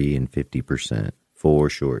 40 and 50%, for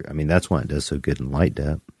sure. I mean, that's why it does so good in light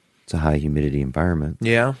depth. It's a high humidity environment.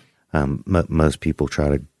 Yeah. Most people try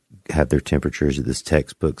to have their temperatures at this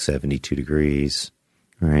textbook 72 degrees,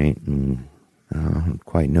 right? And I don't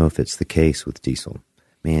quite know if it's the case with diesel.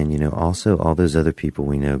 Man, also all those other people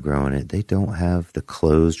we know growing it, they don't have the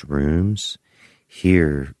closed rooms.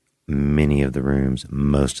 Here, most of the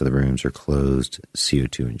rooms are closed,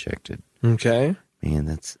 CO2 injected. Okay.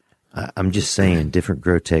 Man, I'm just saying, different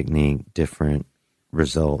grow technique, different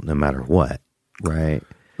result, no matter what, right?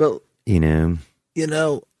 Well,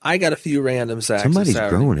 I got a few random sacks. Somebody's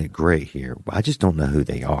growing it great here. I just don't know who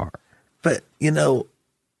they are. But,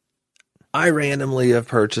 I randomly have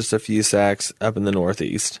purchased a few sacks up in the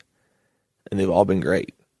Northeast, and they've all been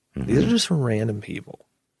great. These are just from random people.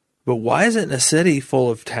 But why is it in a city full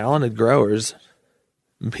of talented growers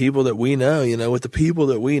and people that we know, with the people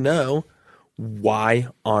that we know, why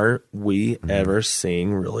aren't we ever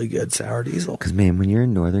seeing really good sour diesel? Because, man, when you're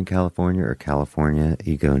in Northern California or California,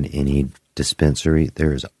 you go in any dispensary,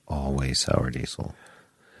 there is always sour diesel,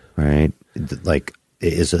 right? Like,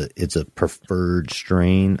 it's a preferred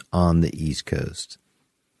strain on the East Coast,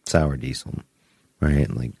 sour diesel, right?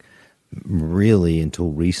 Like, really, until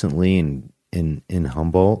recently in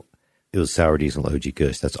Humboldt, it was sour diesel OG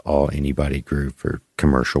Kush. That's all anybody grew for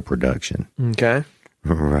commercial production. Okay.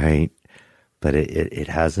 Right. But it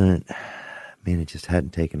hasn't, it just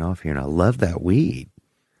hadn't taken off here. And I love that weed.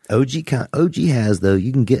 OG has, though,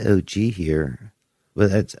 you can get OG here,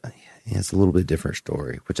 but it's a little bit different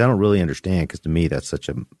story, which I don't really understand because to me that's such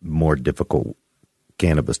a more difficult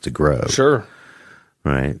cannabis to grow. Sure.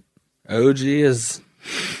 Right. OG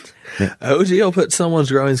will put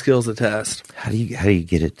someone's growing skills to test. How do you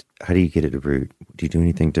get it? How do you get it to root? Do you do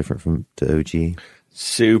anything different to OG?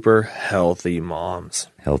 Super healthy moms.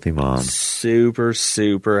 Healthy moms. Super,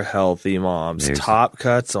 super healthy moms. Top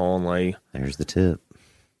cuts only. There's the tip.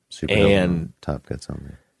 Super and top cuts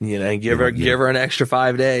only. Give her an extra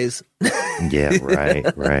 5 days. Yeah,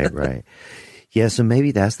 right. Yeah, so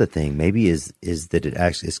maybe that's the thing. Maybe is that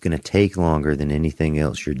it's going to take longer than anything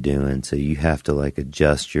else you're doing. So you have to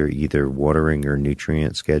adjust your either watering or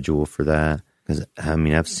nutrient schedule for that. Because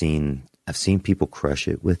I've seen people crush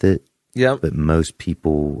it with it. Yep. But most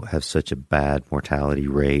people have such a bad mortality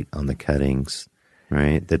rate on the cuttings,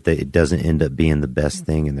 right? That it doesn't end up being the best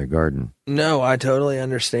thing in their garden. No, I totally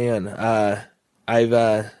understand. I've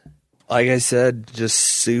like I said, just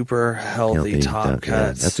super healthy top cuts.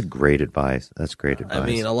 Yeah, that's great advice. I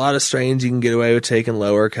mean, a lot of strains you can get away with taking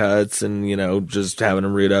lower cuts and, just having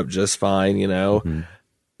them root up just fine, Mm-hmm.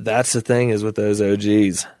 That's the thing is with those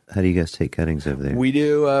OGs. How do you guys take cuttings over there? We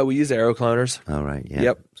do. We use Aero cloners. All right. Yeah.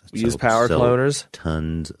 Yep. We use power cloners.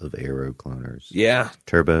 Tons of Aero cloners. Yeah.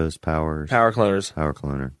 Turbos, powers. Power cloners. Power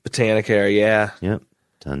cloner. Botanicare. Yeah. Yep.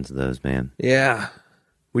 Tons of those, man. Yeah.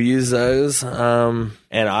 We use those. And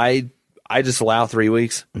I just allow 3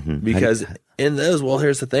 weeks because in those, well,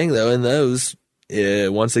 here's the thing though, in those,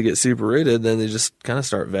 once they get super rooted, then they just kind of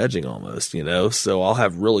start vegging almost, so I'll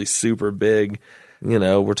have really super big,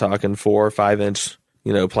 we're talking 4 or 5 inch,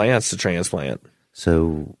 plants to transplant.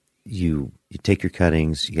 So you take your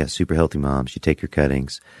cuttings, you got super healthy moms, you take your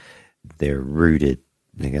cuttings, they're rooted,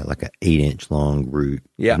 they got like an 8-inch long root.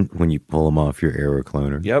 Yeah. When you pull them off your aero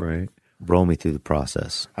cloner. Yep. Right. Roll me through the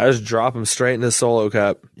process. I just drop them straight into a solo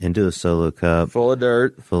cup. Into a solo cup. Full of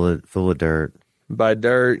dirt. Full of dirt. By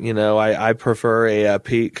dirt, I prefer a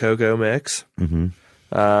peat cocoa mix. Mm-hmm.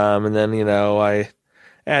 And then, I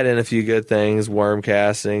add in a few good things, worm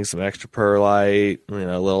casting, some extra perlite, a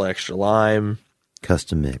little extra lime.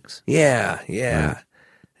 Custom mix. Yeah. Right.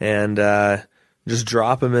 And just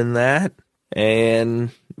drop them in that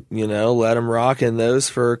and, let them rock in those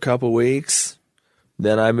for a couple weeks.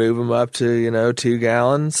 Then I move them up to, 2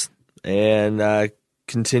 gallons and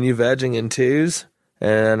continue vegging in 2s.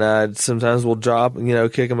 And sometimes we'll drop,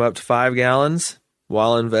 kick them up to 5 gallons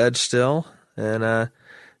while in veg still. And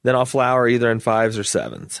then I'll flower either in 5s or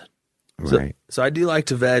 7s. Right. So I do like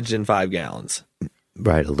to veg in 5 gallons.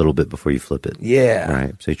 Right, a little bit before you flip it. Yeah.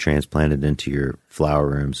 Right. So you transplant it into your flower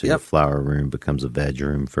room. So your flower room becomes a veg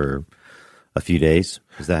room for a few days.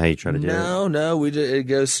 Is that how you try to do it? No. It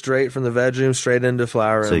goes straight from the veg room straight into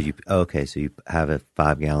flower room. So you have a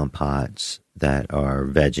 5-gallon pots that are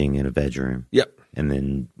vegging in a veg room. Yep. And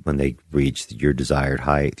then when they reach your desired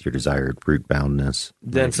height, your desired root boundness,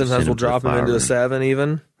 then sometimes we'll drop them into a 7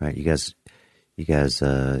 even. Right. You guys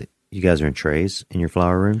are in trays in your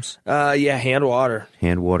flower rooms? Yeah, hand water.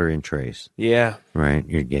 Hand water in trays. Yeah. Right.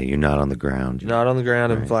 You're not on the ground. Not on the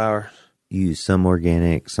ground in flower. You use some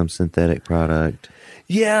organic, some synthetic product.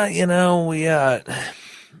 Yeah, we I've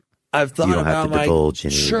thought you don't about have to divulge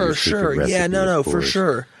any Sure. Yeah, no, for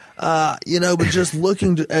sure. But just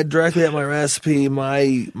looking directly at my recipe,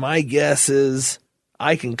 my guess is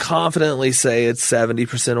I can confidently say it's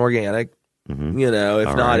 70% organic. Mm-hmm. If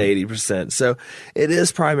All not right. 80%. So it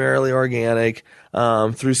is primarily organic,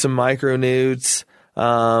 through some micronutes,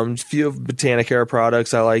 few of Botanicare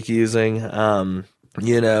products I like using.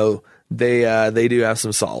 They do have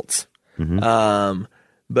some salts. Mm-hmm.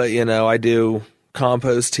 But I do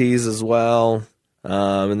compost teas as well.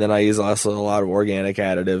 And then I use also a lot of organic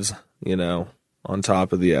additives, on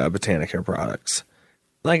top of the Botanicare products.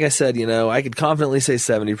 Like I said, I could confidently say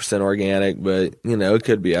 70% organic, but, it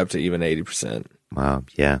could be up to even 80%. Wow.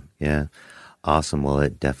 Yeah. Awesome. Well,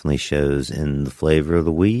 it definitely shows in the flavor of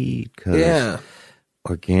the weed. Yeah.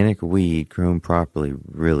 Organic weed grown properly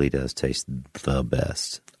really does taste the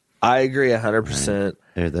best. I agree 100%.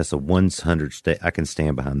 Right. That's a 100 I can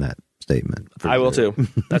stand behind that statement. I will too.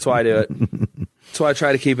 That's why I do it. That's why I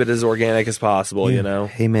try to keep it as organic as possible,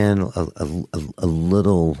 Hey, man, a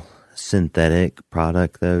little synthetic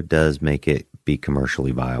product, though, does make it be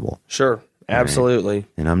commercially viable. Sure. Absolutely. Right?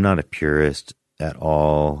 And I'm not a purist at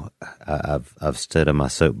all. I've stood on my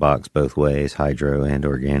soapbox both ways, hydro and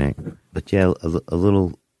organic. But yeah, a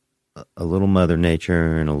little Mother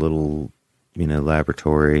Nature and a little,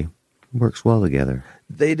 laboratory works well together.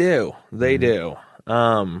 They do.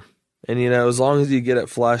 And as long as you get it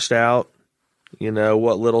flushed out,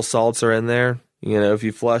 what little salts are in there. If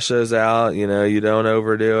you flush those out, you don't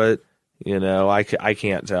overdo it. I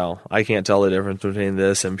can't tell. I can't tell the difference between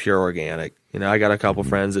this and pure organic. I got a couple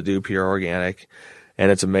friends that do pure organic,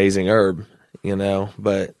 and it's amazing herb.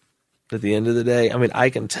 But at the end of the day, I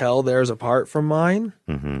can tell theirs apart from mine.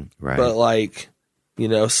 Mm-hmm, right.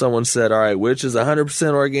 But someone said, all right, which is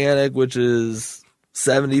 100% organic, which is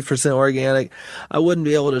 70% organic, I wouldn't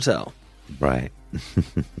be able to tell. Right.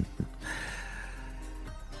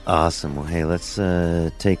 Awesome. Well, hey, let's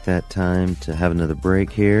take that time to have another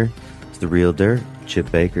break here. It's The Real Dirt.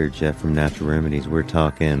 Chip Baker, Jeff from Natural Remedies. We're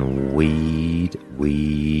talking weed.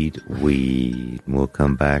 We'll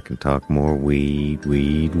come back and talk more weed.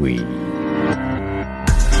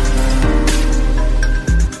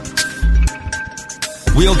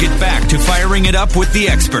 We'll get back to firing it up with the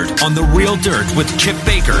expert on The Real Dirt with Chip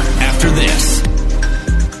Baker after this.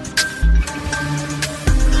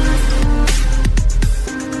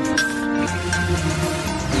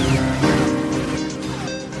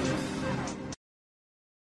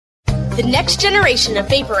 The next generation of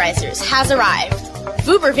vaporizers has arrived.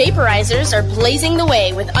 Vuber vaporizers are blazing the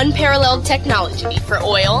way with unparalleled technology for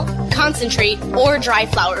oil, concentrate, or dry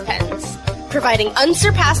flower pens. Providing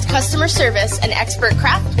unsurpassed customer service and expert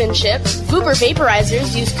craftsmanship, Vuber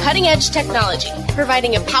vaporizers use cutting-edge technology,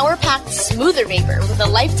 providing a power-packed, smoother vapor with a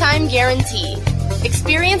lifetime guarantee.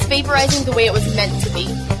 Experience vaporizing the way it was meant to be.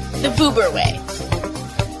 The Vuber way.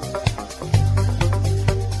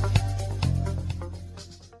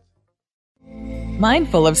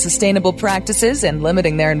 Mindful of sustainable practices and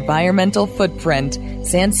limiting their environmental footprint,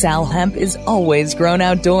 Sansal hemp is always grown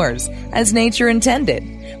outdoors, as nature intended.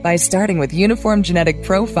 By starting with uniform genetic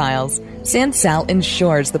profiles, Sansal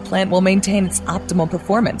ensures the plant will maintain its optimal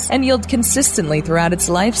performance and yield consistently throughout its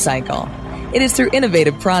life cycle. It is through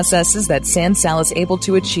innovative processes that Sansal is able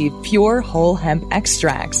to achieve pure whole hemp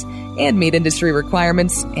extracts and meet industry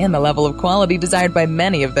requirements and the level of quality desired by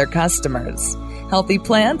many of their customers. Healthy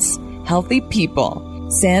plants, healthy people.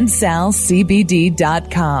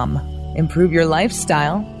 SansalCBD.com. Improve your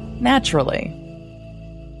lifestyle naturally.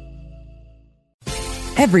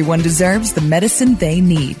 Everyone deserves the medicine they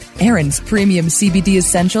need. Aaron's premium CBD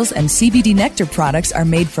essentials and CBD nectar products are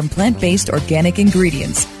made from plant-based organic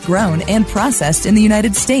ingredients, grown and processed in the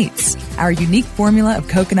United States. Our unique formula of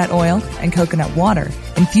coconut oil and coconut water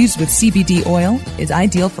infused with CBD oil is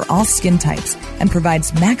ideal for all skin types and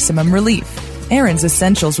provides maximum relief. Aaron's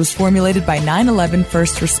Essentials was formulated by 9/11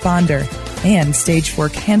 first responder and Stage 4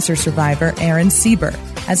 cancer survivor Aaron Sieber.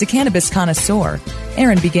 As a cannabis connoisseur,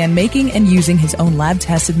 Aaron began making and using his own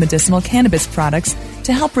lab-tested medicinal cannabis products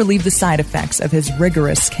to help relieve the side effects of his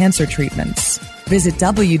rigorous cancer treatments. Visit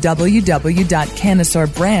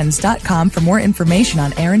www.cannoisseurbrands.com for more information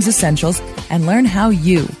on Aaron's Essentials and learn how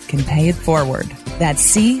you can pay it forward.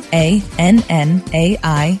 That's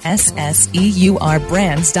CANNAISSEUR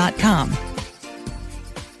brands.com.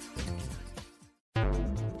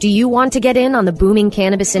 Do you want to get in on the booming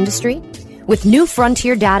cannabis industry? With New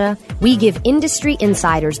Frontier Data, we give industry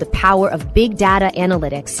insiders the power of big data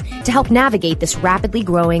analytics to help navigate this rapidly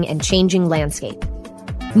growing and changing landscape.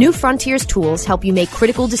 New Frontier's tools help you make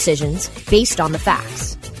critical decisions based on the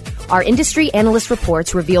facts. Our industry analyst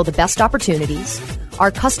reports reveal the best opportunities. Our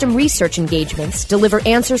custom research engagements deliver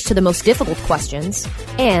answers to the most difficult questions.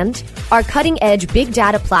 And our cutting-edge big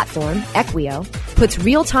data platform, Equio, puts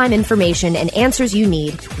real-time information and answers you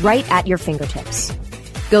need right at your fingertips.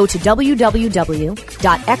 Go to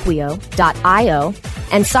www.equio.io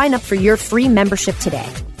and sign up for your free membership today.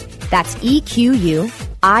 That's EQUIO.io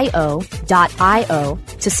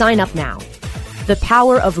to sign up now. The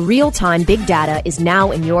power of real-time big data is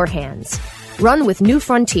now in your hands. Run with New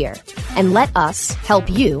Frontier and let us help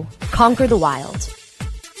you conquer the wild.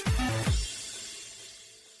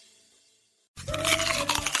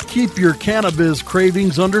 Keep your cannabis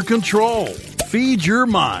cravings under control. Feed your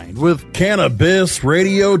mind with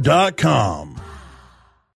CannabisRadio.com.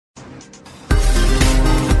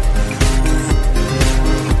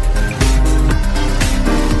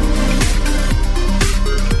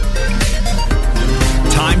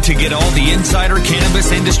 Time to get all the insider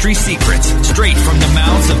cannabis industry secrets straight from the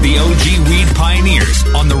mouths of the OG weed pioneers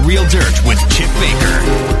on The Real Dirt with Chip Baker.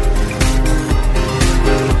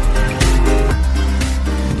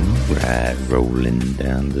 Right, rolling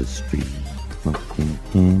down the street, smoking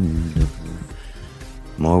in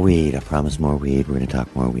more weed. I promise more weed. We're going to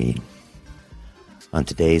talk more weed. On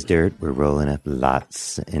today's Dirt, we're rolling up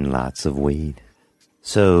lots and lots of weed.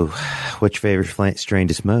 So, what's your favorite strain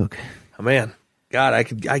to smoke? Oh man, God, I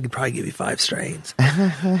could probably give you 5 strains.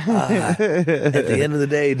 At the end of the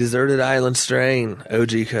day, Deserted Island strain,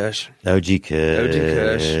 OG Kush. OG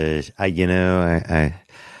Kush.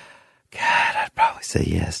 God, I'd probably say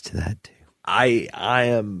yes to that too. I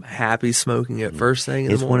am happy smoking it first thing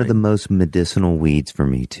in the morning. It's one of the most medicinal weeds for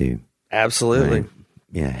me too. Absolutely. Right?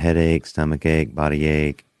 Yeah, headache, stomach ache, body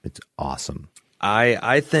ache. It's awesome.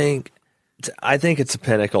 I think it's a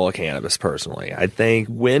pinnacle of cannabis personally. I think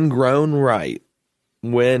when grown right,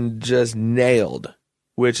 when just nailed,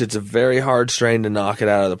 which it's a very hard strain to knock it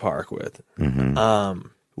out of the park with. Mm-hmm.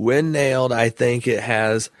 When nailed, I think it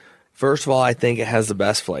has, first of all, I think it has the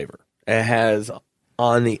best flavor. It has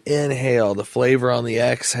on the inhale, the flavor on the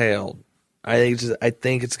exhale. I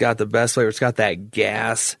think it's got the best flavor. It's got that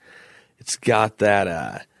gas. It's got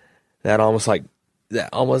that almost like that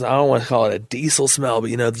almost, I don't want to call it a diesel smell, but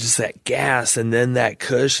just that gas and then that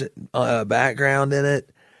Kush background in it.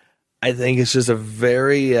 I think it's just a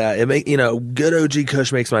very good OG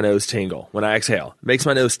Kush makes my nose tingle when I exhale. It makes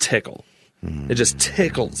my nose tickle. Mm. It just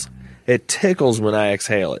tickles. It tickles when I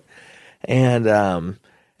exhale it. And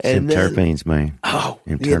terpenes, man. Oh,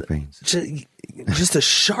 terpenes. Just the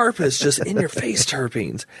sharpest, just in your face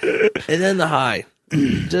terpenes. And then the high.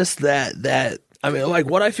 Just that I mean, like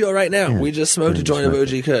what I feel right now. Yeah, we just smoked a joint of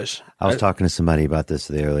OG Kush. I was talking to somebody about this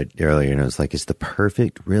earlier, and it was like it's the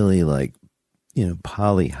perfect, really like,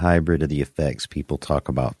 polyhybrid of the effects people talk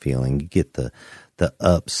about feeling. You get the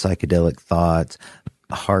up psychedelic thoughts,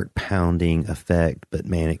 heart pounding effect, but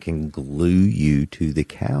man, it can glue you to the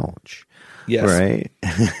couch. Yes. Right?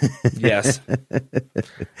 Yes.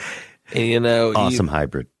 And, awesome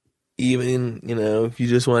hybrid. Even, if you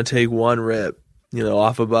just want to take one rip,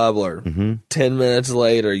 off a bubbler, 10 minutes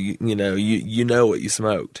later, you know what you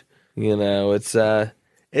smoked. It's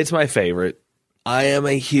my favorite. I am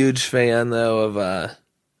a huge fan, though, of,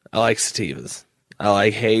 I like sativas. I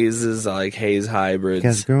like hazes. I like haze hybrids. You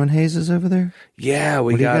guys growing hazes over there? Yeah,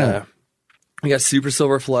 we got Super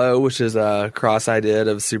Silver Flow, which is a cross I did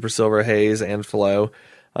of Super Silver Haze and Flow.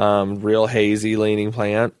 Real hazy leaning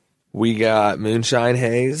plant. We got Moonshine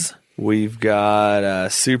Haze. We've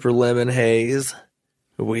got Super Lemon Haze.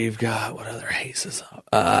 We've got, what other hazes?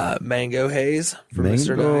 Mango Haze from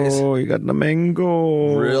Mr. Nice. You got the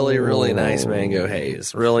mango. Really, really nice mango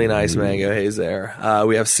haze. Really nice mango haze there.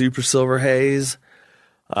 We have Super Silver Haze.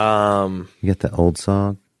 You got the old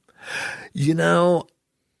song?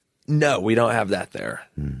 No, we don't have that there.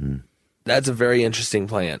 Mm-hmm. That's a very interesting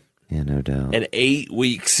plant. Yeah, no doubt. An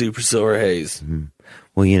 8-week Super Silver Haze. Mm-hmm.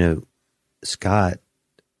 Well, Scott,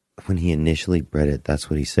 when he initially bred it, that's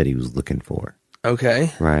what he said he was looking for.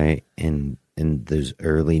 Okay. Right. In those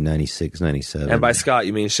early 96, 97. And by Scott,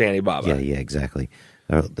 you mean Shanny Baba. Yeah, exactly.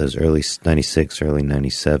 Those early 96, early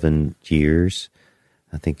 97 years,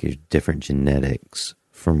 I think there's different genetics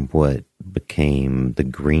from what became the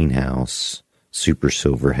greenhouse Super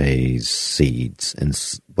Silver Haze seeds and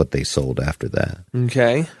what they sold after that.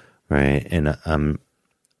 Okay. Right. And I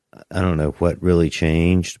don't know what really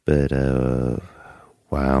changed, but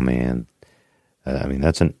wow, man. I mean,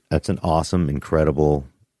 that's an awesome, incredible,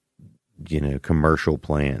 commercial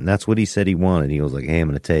plant. And that's what he said he wanted. He was like, hey, I'm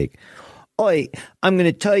going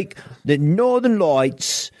to take the Northern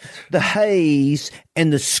Lights, the Haze,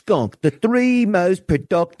 and the Skunk, the 3 most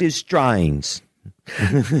productive strains.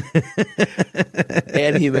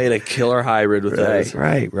 And he made a killer hybrid with those.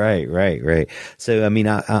 Right. So, I mean,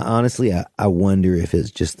 I honestly, I wonder if it's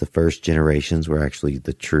just the first generations were actually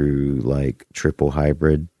the true, like, triple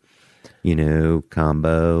hybrid,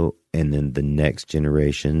 combo. And then the next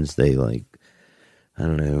generations, they, like, I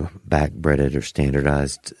don't know, backbred it or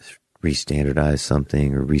re-standardized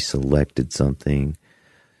something or reselected something.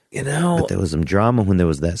 But there was some drama when there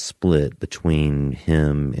was that split between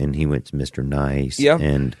him and he went to Mr. Nice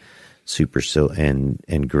and Super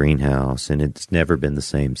and Greenhouse, and it's never been the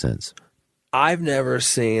same since. I've never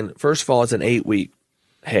seen. First of all, it's an 8-week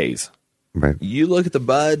haze. Right. You look at the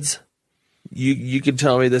buds. You can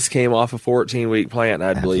tell me this came off a 14-week plant,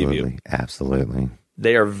 and I'd believe you. Absolutely.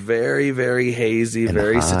 They are very, very hazy, and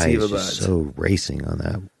very the high sativa is buds. So racing on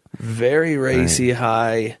that. Very racy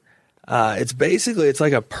high. It's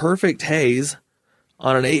like a perfect haze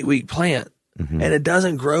on an 8-week plant. Mm-hmm. And it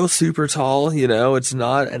doesn't grow super tall, It's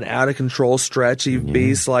not an out-of-control, stretchy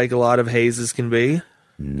beast like a lot of hazes can be.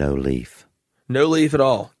 No leaf. No leaf at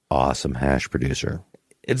all. Awesome hash producer.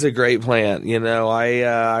 It's a great plant.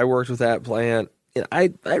 I worked with that plant.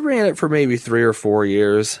 I ran it for maybe 3 or 4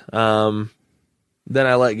 years. Then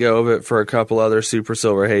I let go of it for a couple other Super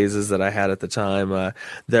Silver Hazes that I had at the time.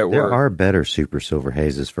 There are better Super Silver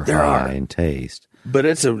Hazes for high and taste. But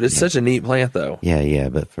it's such a neat plant, though. Yeah.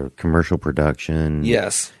 But for commercial production,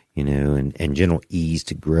 yes, and general ease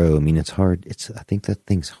to grow. I mean, it's hard. I think that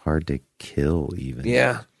thing's hard to kill, even.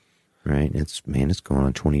 Yeah. Right. It's going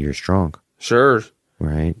on 20 years strong. Sure.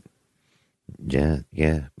 Right. Yeah,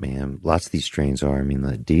 man. Lots of these strains are. I mean,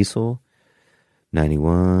 the Diesel,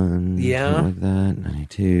 91, something like that,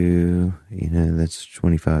 92. That's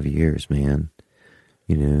 25 years, man.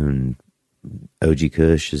 And OG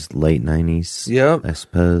Kush is late 90s. Yep. I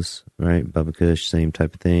suppose. Right. Bubba Kush, same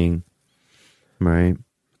type of thing. Right.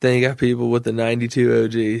 Then you got people with the 92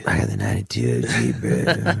 OG. I got the 92 OG, bro.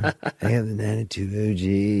 I have the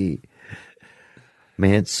 92 OG.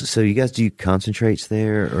 Man, so you guys do concentrates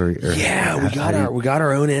there, or yeah, we got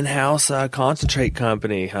our own in-house concentrate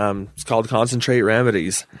company. It's called Concentrate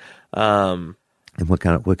Remedies. And what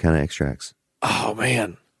kind of extracts? Oh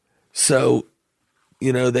man, so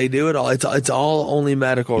they do it all. It's all only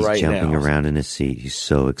medical. He's right now. Jumping around in his seat. He's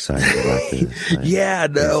so excited about this. Like, yeah,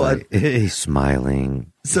 no, he's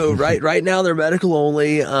smiling. So right now they're medical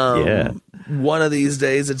only. One of these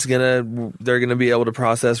days they're gonna be able to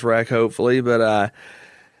process rec, hopefully, but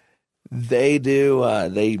they do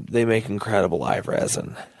they make incredible live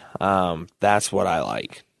resin. That's what I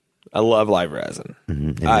like. I love live resin.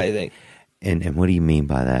 Mm-hmm. I think. And what do you mean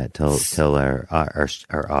by that? Tell our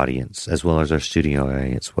audience as well as our studio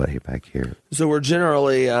audience what back here. So we're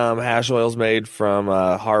generally hash oils made from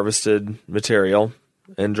harvested material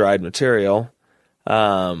and dried material.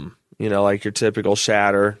 Like your typical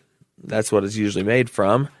shatter, That's what it's usually made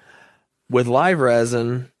from. With live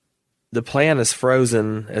resin, the plant is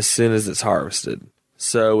frozen as soon as it's harvested.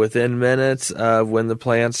 So within minutes of when the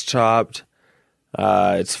plant's chopped,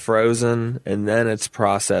 it's frozen and then it's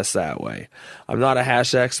processed that way. I'm not a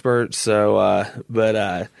hash expert, so but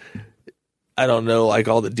I don't know like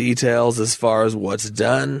all the details as far as what's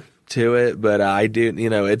done to it, but I do,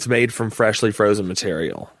 it's made from freshly frozen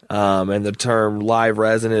material. And the term live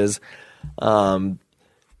resin is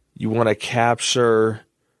you want to capture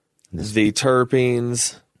the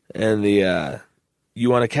terpenes and you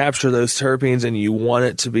want to capture those terpenes and you want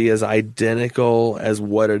it to be as identical as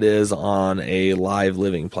what it is on a live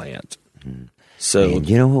living plant. So, man,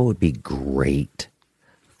 you know what would be great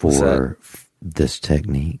for this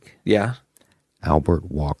technique? Yeah. Albert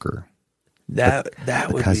Walker. That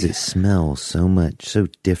would because be... it smells so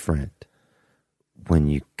different when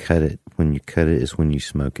you cut it. When you cut it is when you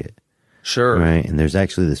smoke it. Sure. Right. And there's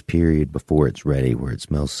actually this period before it's ready where it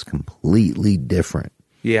smells completely different.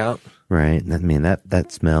 Yeah. Right.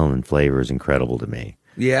 That smell and flavor is incredible to me.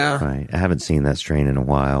 Yeah. Right. I haven't seen that strain in a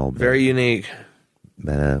while. Very unique.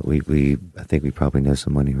 But I think we probably know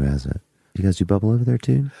someone who has it. You guys do bubble over there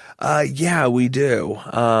too? Yeah, we do.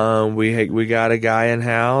 We got a guy in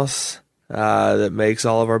house that makes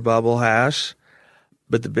all of our bubble hash,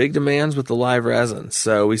 but the big demand's with the live resin.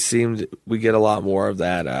 So we get a lot more of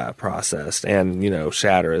that processed and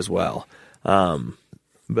shatter as well.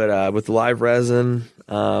 But with the live resin,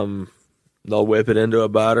 they'll whip it into a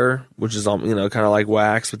butter, which is kind of like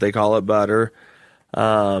wax, but they call it butter.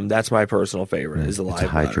 That's my personal favorite. Is the live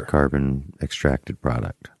butter. It's a hydrocarbon extracted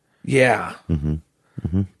product. Yeah. Mm-hmm.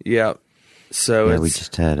 Mm-hmm. Yep. So we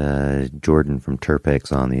just had Jordan from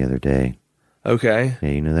Terpex on the other day. Okay. Yeah,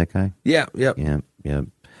 you know that guy? Yeah. Yep. Yep.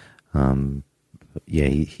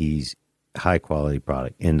 He's high quality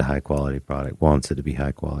product, into high quality product, wants it to be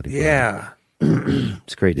high quality. Yeah.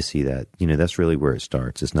 It's great to see that. That's really where it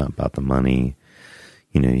starts. It's not about the money.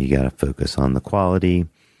 You got to focus on the quality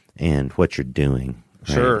and what you're doing.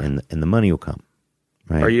 Right? Sure. And the money will come.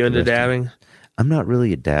 Right? Are you into dabbing? I'm not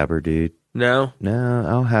really a dabber, dude. No? No,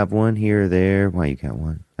 I'll have one here or there. Why, you got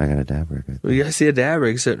one? I got a dab rig right there. Well, you see a dab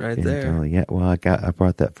rig sitting right there. Totally. Yeah, well, I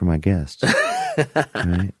brought that for my guests.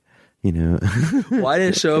 Right? Well, I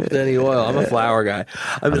didn't show up with any oil. I'm a flower guy.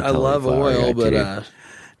 I totally love oil, but...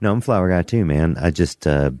 No, I'm a flower guy too, man. I just...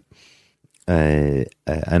 I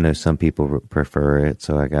know some people prefer it,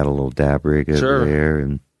 so I got a little dab rig over there,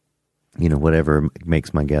 and whatever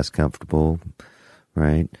makes my guests comfortable,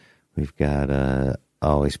 right? We've got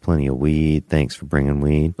always plenty of weed. Thanks for bringing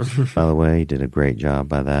weed, by the way. You did a great job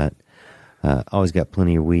by that. Always got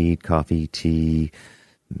plenty of weed, coffee, tea,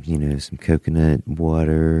 some coconut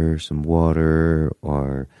water, some water,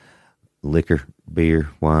 or liquor, beer,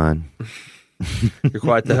 wine. You're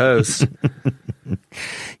quite the host.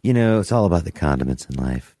 It's all about the condiments in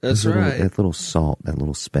life. That's right. That little salt, that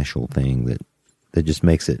little special thing that just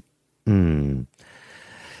makes it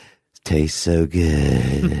tastes so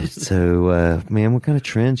good. So, man, what kind of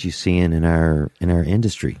trends you seeing in our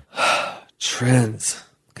industry? Trends,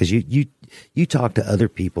 because you talk to other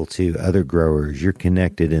people too, other growers. You're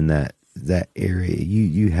connected in that area.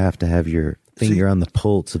 You have to have your finger on the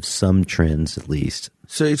pulse of some trends at least.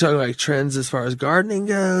 So you're talking like trends as far as gardening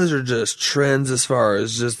goes, or just trends as far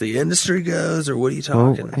as just the industry goes, or what are you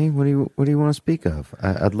talking? Well, hey, what do you want to speak of?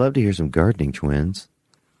 I'd love to hear some gardening trends.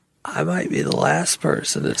 I might be the last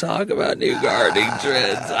person to talk about new gardening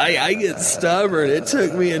trends. I get stubborn. It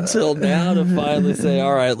took me until now to finally say,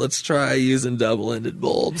 all right, let's try using double-ended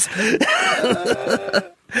bulbs.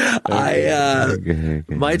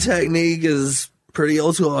 My technique is pretty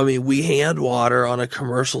old school. I mean, we hand water on a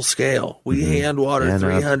commercial scale. We hand water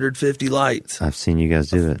 350 lights. I've seen you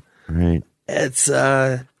guys do it. Right. It's,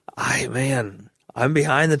 I'm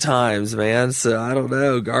behind the times, man. So I don't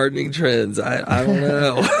know. Gardening trends. I don't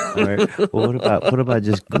know. All right. Well, what about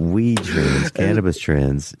just weed trends, cannabis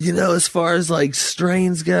trends? As far as like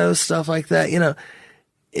strains go, stuff like that,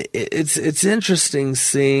 it's interesting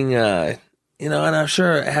seeing, and I'm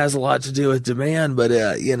sure it has a lot to do with demand, but,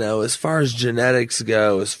 as far as genetics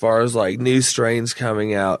go, as far as like new strains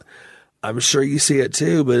coming out, I'm sure you see it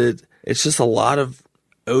too, but it's just a lot of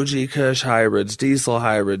OG Kush hybrids, diesel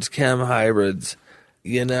hybrids, chem hybrids.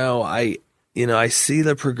 I see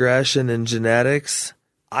the progression in genetics.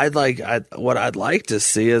 What I'd like to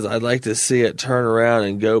see is I'd like to see it turn around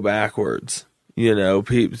and go backwards. I'd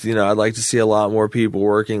like to see a lot more people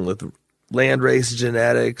working with landrace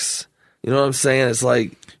genetics. You know what I'm saying? It's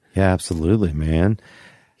like... Yeah, absolutely, man.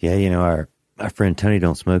 Yeah, our friend Tony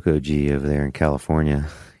Don't Smoke OG over there in California,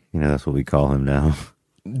 that's what we call him now.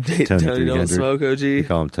 Tony don't smoke OG? We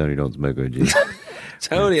call him Tony don't smoke OG.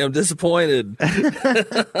 Tony, I'm disappointed. I've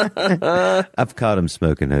caught him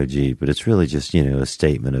smoking OG, but it's really just, a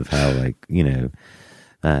statement of how,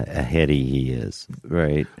 heady he is,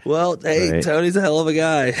 right? Well, hey, right? Tony's a hell of a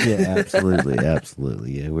guy. Yeah, absolutely,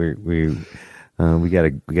 absolutely. Yeah, we got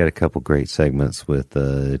a couple great segments with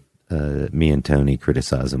me and Tony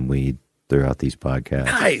criticizing weed throughout these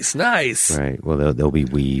podcasts. Nice. Right. Well, they'll be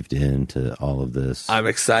weaved into all of this. I'm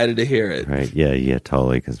excited to hear it. Right. Yeah,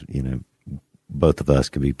 totally. Because both of us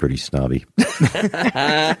could be pretty snobby.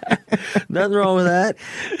 Nothing wrong with that.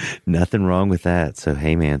 Nothing wrong with that. So,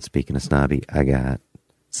 hey, man, speaking of snobby, I got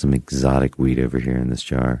some exotic weed over here in this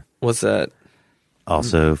jar. What's that?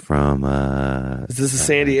 Also from... is this a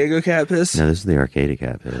San Diego cat piss? No, this is the Arcadia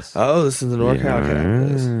cat piss. Oh, this is the NorCal cat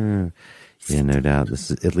piss. Yeah, no doubt. This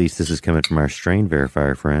is coming from our strain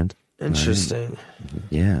verifier friend. Interesting.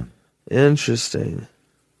 Yeah. Interesting.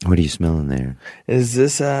 What are you smelling there? Is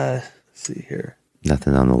this let's see here.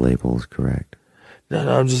 Nothing on the label is correct.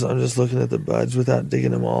 No, I'm just looking at the buds without digging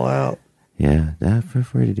them all out. Yeah, feel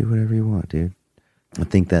free to do whatever you want, dude. I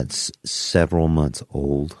think that's several months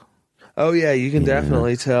old. Oh yeah, you can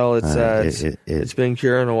definitely tell it's been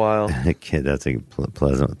curing a while. That's a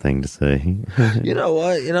pleasant thing to say. You know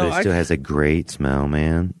what? But it still has a great smell,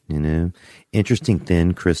 man. Interesting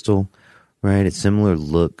thin crystal, right? It's similar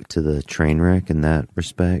look to the Trainwreck in that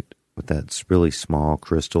respect, with that really small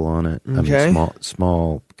crystal on it. Okay. I mean,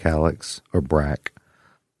 small calyx or brack,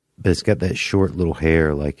 but it's got that short little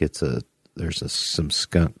hair, like there's some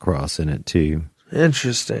skunk cross in it too.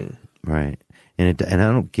 Interesting. Right. And I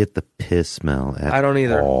don't get the piss smell at all. I don't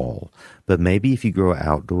either. But maybe if you grow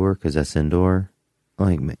outdoor, because that's indoor,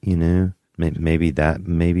 maybe that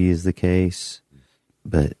is the case.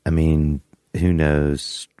 But, I mean, who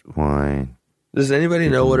knows why. Does anybody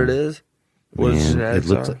know what it is? What its genetics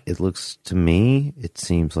are? It looks, to me, it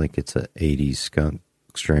seems like it's a 80s skunk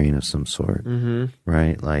strain of some sort. Mm-hmm.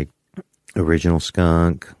 Right? Like original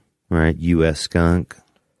skunk, right? U.S. skunk,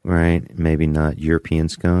 right? Maybe not European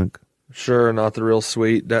skunk. Sure, not the real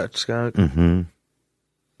sweet Dutch skunk. Mm-hmm.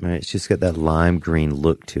 Right, it's just got that lime green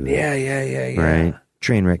look to it. Yeah. Right?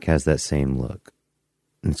 Trainwreck has that same look.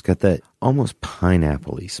 And it's got that almost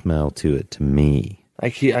pineapple-y smell to it, to me.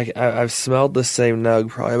 I've smelled the same nug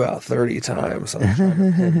probably about 30 times. I'm trying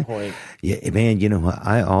to pinpoint. Yeah, man, you know what?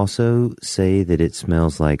 I also say that it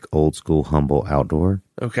smells like old school Humble Outdoor.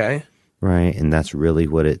 Okay. Right, and that's really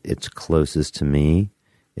what it's closest to me,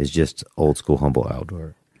 is just old school Humble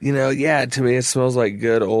Outdoor. To me it smells like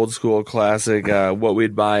good old school classic. What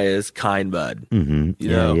we'd buy is Kind Bud. Mm-hmm.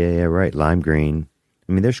 Yeah, right. Lime green.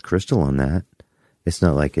 I mean, there's crystal on that. It's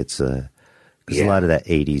not like it's a lot of that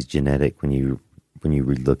 80s genetic. When you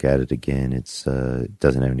look at it again, it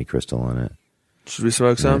doesn't have any crystal on it. Should we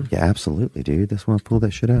smoke some? Yeah, absolutely, dude. That's why I pulled that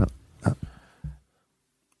shit out. Oh.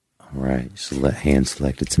 All right, just hand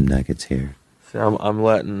selected some nuggets here. So I'm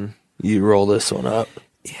letting you roll this one up.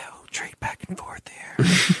 Yeah. Trade back and forth there.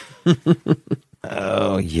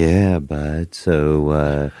 Oh, yeah, bud.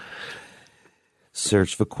 So,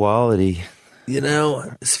 search for quality.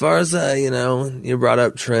 As far as, you brought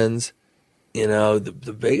up trends,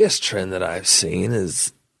 the biggest trend that I've seen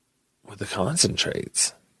is with the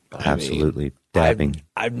concentrates. Absolutely. Dabbing.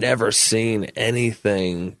 I've never seen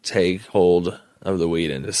anything take hold of the weed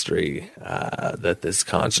industry that this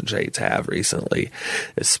concentrates have recently,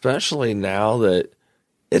 especially now that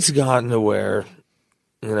it's gotten to where,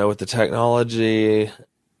 with the technology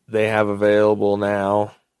they have available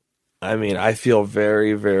now, I mean, I feel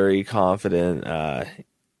very, very confident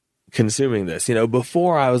consuming this.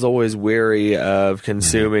 Before I was always weary of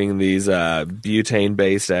consuming these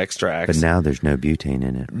butane-based extracts. But now there's no butane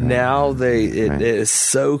in it. Right? Now it is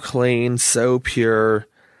so clean, so pure.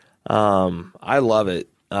 I love it.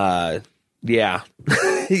 Yeah.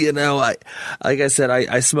 Like I said,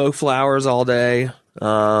 I smoke flowers all day.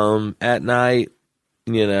 At night,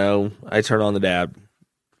 I turn on the dab,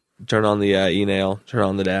 turn on the e-nail, turn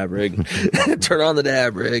on the dab rig, turn on the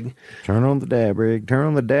dab rig.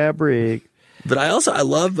 But I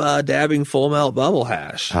love dabbing full melt bubble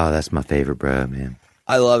hash. Oh, that's my favorite, bro, man.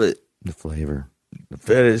 I love it. The flavor. But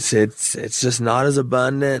it's just not as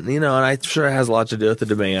abundant, and I'm sure it has a lot to do with the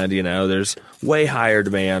demand. There's way higher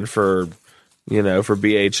demand for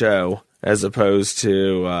BHO as opposed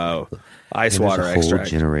to ice water extract. There's a whole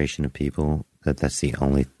generation of people that's the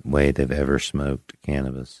only way they've ever smoked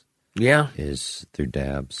cannabis. Yeah, is through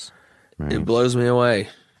dabs. Right? It blows me away.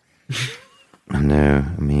 I know.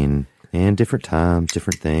 I mean, and different times,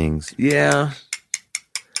 different things. Yeah.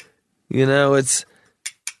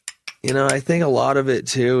 I think a lot of it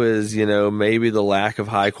too is, maybe the lack of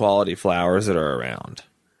high quality flowers that are around.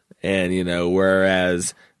 And,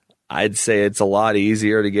 whereas I'd say it's a lot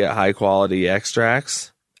easier to get high quality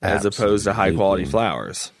extracts as opposed to high quality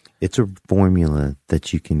flowers. It's a formula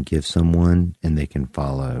that you can give someone and they can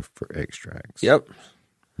follow for extracts. Yep.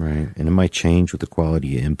 Right. And it might change with the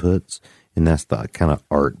quality of inputs. And that's the kind of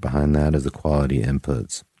art behind that, is the quality of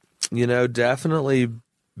inputs. Definitely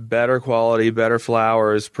better quality, better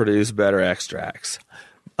flowers produce better extracts.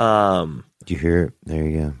 Do you hear it? There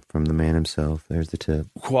you go. From the man himself. There's the tip.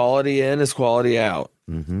 Quality in is quality out.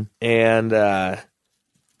 Mm-hmm. And,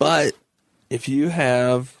 but if you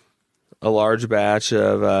have a large batch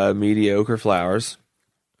of mediocre flowers,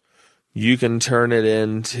 you can turn it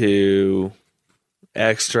into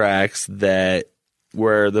extracts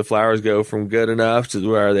where the flowers go from good enough to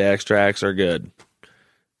where the extracts are good.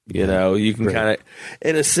 You can kind of,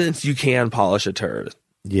 in a sense, you can polish a turd.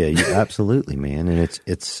 Yeah, absolutely, man. And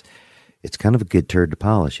it's kind of a good turd to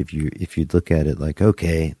polish if you look at it like,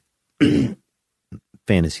 okay,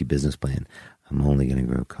 fantasy business plan. I'm only going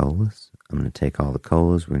to grow colas. I'm going to take all the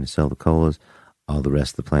colas. We're going to sell the colas. All the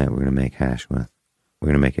rest of the plant we're going to make hash with. We're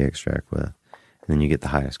going to make extract with. And then you get the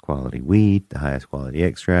highest quality weed, the highest quality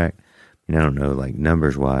extract. I don't know, like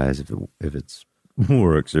numbers wise, if it's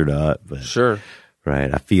works or not, but sure,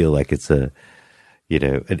 right. I feel like it's an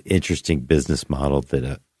interesting business model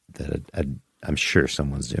that I'm sure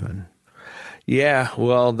someone's doing. Yeah,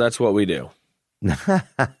 well, that's what we do. we look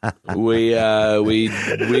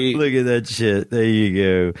at that shit. There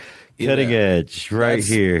you go, cutting edge, right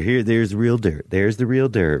here. Here, there's real dirt. There's the real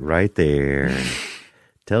dirt right there.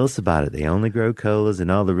 Tell us about it. They only grow colas, and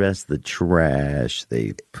all the rest of the trash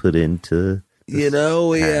they put into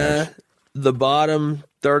the bottom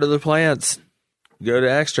third of the plants go to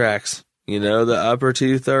extracts. The upper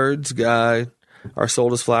 2/3 are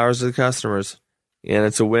sold as flowers to the customers, and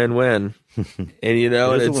it's a win-win. And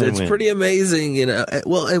it's pretty amazing.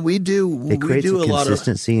 Well, and we do it creates a lot of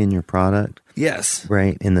consistency in your product. Yes,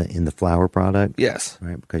 right, in the flower product. Yes,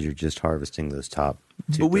 right, because you're just harvesting those top.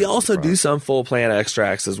 But we also do some full plant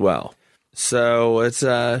extracts as well. So it's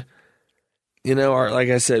like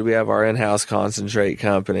I said, we have our in-house concentrate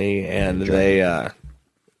company, and they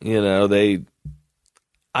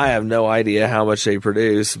I have no idea how much they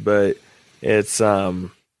produce, but it's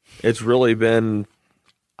really been,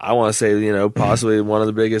 I want to say, possibly one of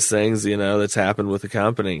the biggest things, that's happened with the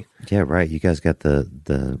company. Yeah, right. You guys got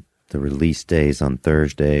the release days on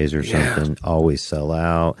Thursdays or something. Always sell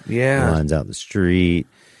out. Yeah. Lines out the street.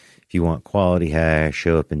 If you want quality hash,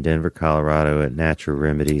 show up in Denver, Colorado at Natural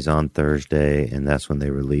Remedies on Thursday, and that's when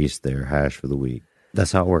they release their hash for the week.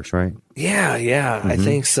 That's how it works, right? Yeah. Mm-hmm. I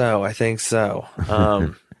think so.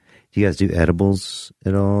 Do you guys do edibles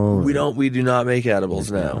at all? We don't. We do not make edibles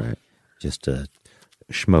now. Right. Just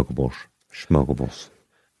smokables.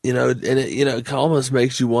 And it almost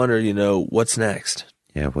makes you wonder, what's next?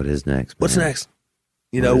 Yeah, what is next? What's next?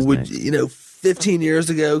 15 years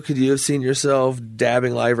ago, could you have seen yourself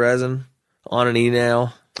dabbing live resin on an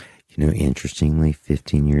e-nail? Interestingly,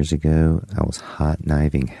 15 years ago, I was hot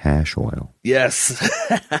knifing hash oil. Yes.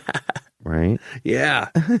 Right? Yeah.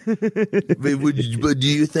 but do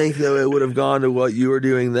you think, though, it would have gone to what you were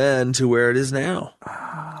doing then to where it is now?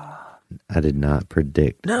 I did not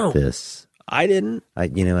predict this. I didn't. I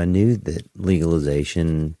knew that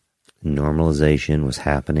legalization, normalization was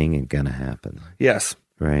happening and going to happen. Yes.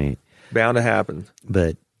 Right. Bound to happen.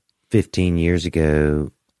 But 15 years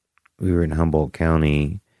ago, we were in Humboldt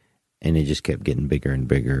County, and it just kept getting bigger and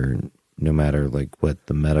bigger, no matter what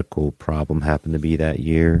the medical problem happened to be that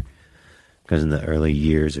year. Because in the early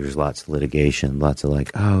years, there was lots of litigation, lots of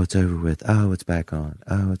oh, it's over with. Oh, it's back on.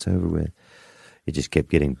 Oh, it's over with. It just kept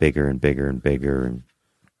getting bigger and bigger and bigger.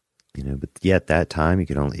 And, but at that time, you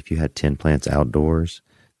could only, if you had 10 plants outdoors,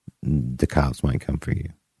 the cops might come for you.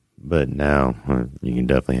 But now you can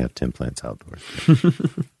definitely have 10 plants outdoors.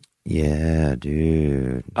 Yeah,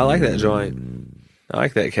 dude. I like that joint. I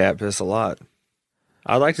like that cat piss a lot.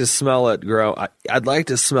 I'd like to smell it grow. I'd like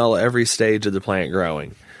to smell every stage of the plant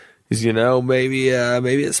growing. Because, maybe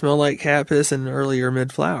it smelled like cat piss in early or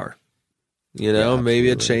mid flower. Maybe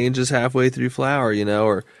it changes halfway through flower,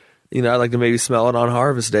 or, I'd like to maybe smell it on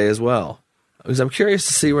harvest day as well. Because I'm curious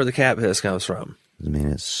to see where the cat piss comes from. I mean,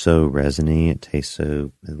 it's so resiny. It tastes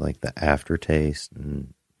so, like the aftertaste.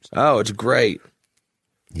 And it's great.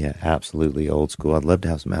 Yeah, absolutely old school. I'd love to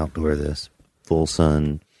have some outdoor of this. Full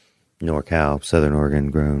sun, NorCal, Southern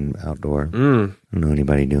Oregon grown outdoor. I don't know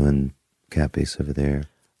anybody doing cat piece over there.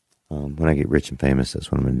 When I get rich and famous,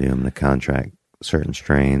 that's what I'm going to do. I'm going to contract certain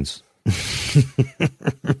strains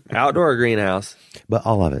Outdoor or greenhouse? But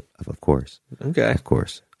all of it, of course. Okay. Of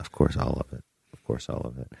course, all of it.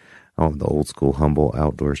 I want the old school humble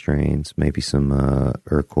outdoor strains, maybe some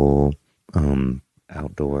Urkel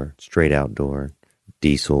outdoor, straight outdoor,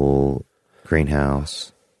 diesel,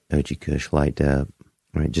 greenhouse, OG Kush, Light Dep,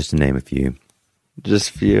 right? Just to name a few. Just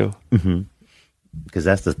a few. Mm-hmm. Because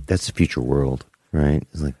that's the future world, right?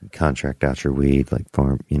 It's like contract out your weed, like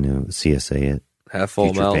farm, CSA it. Have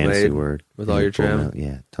full melt made word. With all your trim. Melt,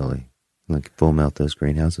 yeah, totally. Like full melt those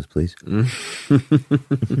greenhouses, please.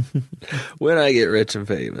 When I get rich and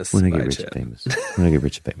famous. When I get rich and famous.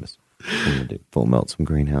 I'm gonna do full melt some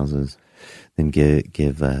greenhouses, then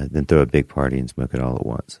then throw a big party and smoke it all at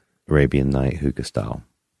once. Arabian Night hookah style.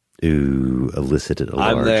 Ooh, elicited a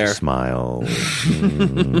large smile.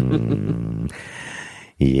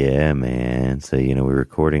 Yeah, man. So, we're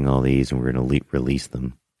recording all these and we're going to release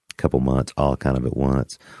them a couple months, all kind of at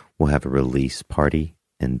once. We'll have a release party,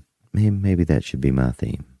 and maybe that should be my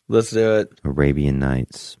theme. Let's do it. Arabian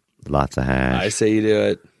Nights, lots of hash. I say you do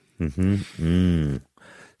it. Mm-hmm.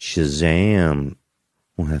 Shazam.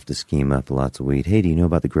 We'll have to scheme up lots of weed. Hey, do you know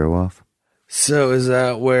about the grow off? So is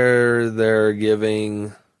that where they're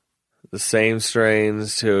giving the same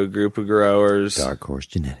strains to a group of growers? Dark Horse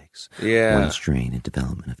Genetics. Yeah. One strain in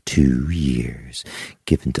development of 2 years,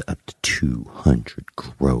 given to up to 200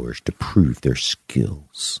 growers to prove their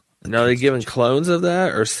skills. Now, are they giving clones of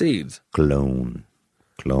that or seeds? Clone.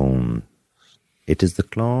 It is the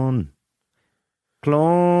clone.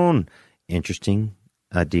 Interesting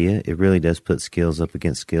idea. It really does put skills up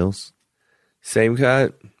against skills. Same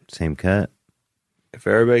cut. If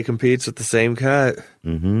everybody competes with the same cut.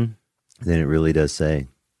 Mm-hmm. Then it really does say.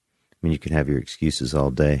 You can have your excuses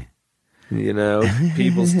all day.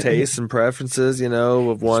 People's tastes and preferences,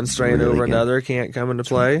 of one strain really over another can't come into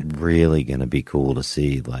play. It's really going to be cool to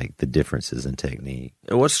see, the differences in technique.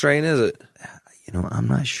 And what strain is it? I'm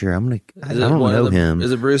not sure. I don't know him.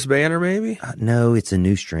 Is it Bruce Banner, maybe? No, it's a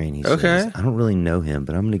new strain, he okay. says. I don't really know him,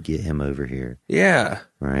 but I'm going to get him over here. Yeah.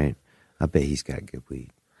 Right? I bet he's got good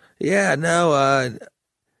weed. Yeah, no,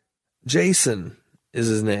 Jason is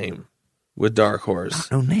his name with Dark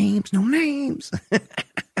Horse. No names.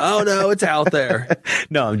 Oh, no, it's out there.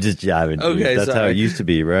 No, I'm just jiving. Okay, that's how it used to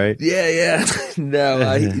be, right? Yeah.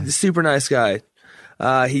 No, he's a super nice guy.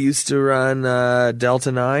 He used to run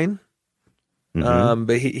Delta 9,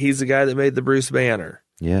 but he's the guy that made the Bruce Banner.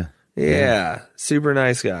 Yeah. Super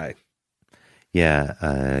nice guy. Yeah,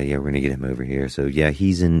 we're going to get him over here. So, yeah,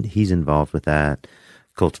 he's involved with that.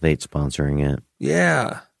 Cultivate sponsoring it.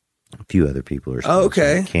 Yeah. A few other people are sponsoring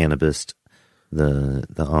okay. Cannabis, the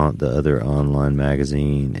other online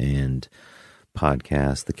magazine and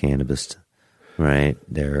podcast, The Cannabis, right?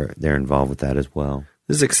 They're involved with that as well.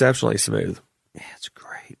 This is exceptionally smooth. Yeah, it's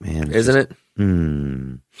great, man. Isn't it?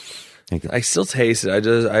 I still taste it. I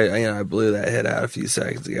blew that hit out a few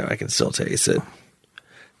seconds ago. I can still taste it.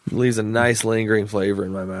 It leaves a nice lingering flavor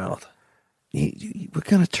in my mouth. What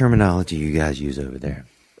kind of terminology you guys use over there?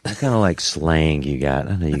 What kind of slang you got?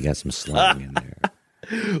 I know you got some slang in there.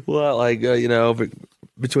 Well,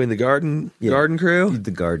 between the garden crew?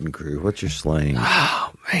 The garden crew. What's your slang?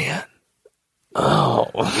 Oh, man. Oh.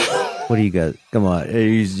 What do you got? Come on.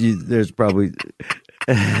 There's probably...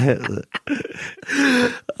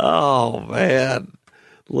 Oh, man.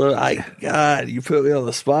 Look, God, you put me on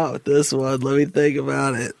the spot with this one. Let me think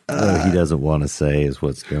about it. He doesn't want to say is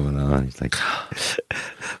what's going on. He's like, what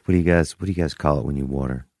do you guys call it when you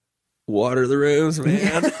water? Water the rooms,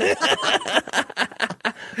 man.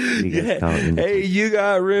 Hey, you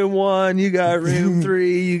got room 1, you got room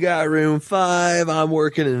 3, you got room 5. I'm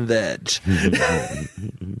working in veg.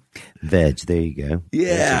 Veg, there you go.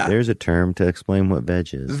 Yeah. There's a term to explain what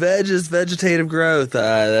veg is. Veg is vegetative growth.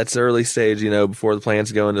 That's early stage, before the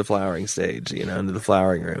plants go into flowering stage, into the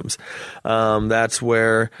flowering rooms. That's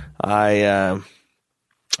where I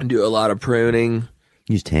do a lot of pruning.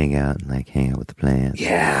 You just hang out with the plants.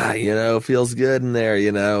 Yeah, feels good in there,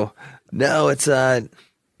 No, it's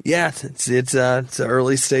it's an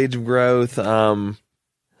early stage of growth.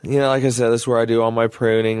 Like I said, that's where I do all my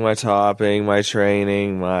pruning, my topping, my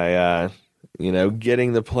training, my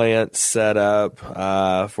getting the plants set up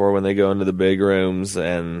for when they go into the big rooms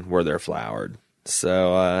and where they're flowered.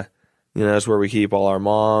 So that's where we keep all our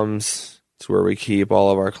moms. It's where we keep all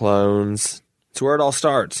of our clones. It's where it all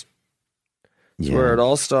starts. It's where it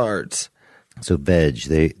all starts. So veg,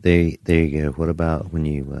 there you go. What about when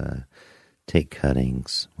you take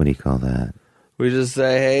cuttings? What do you call that? We just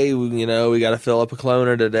say, hey, we got to fill up a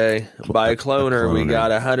cloner today. By a cloner, we got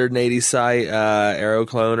 180 site arrow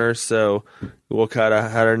cloner, so we'll cut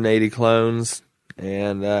 180 clones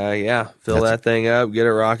And fill that thing up, get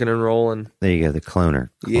it rocking and rolling. There you go, the cloner.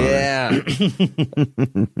 Yeah.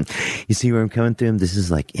 You see where I'm coming through? This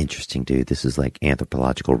is like interesting, dude. This is like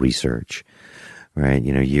anthropological research, right?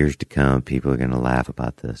 You know, years to come, people are going to laugh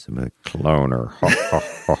about this. I'm like, cloner.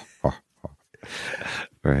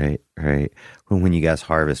 Right. When you guys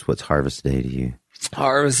harvest, what's harvest day to you?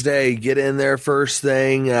 Harvest day, get in there first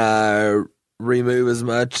thing, remove as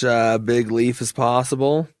much big leaf as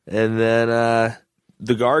possible, and then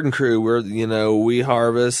the garden crew, we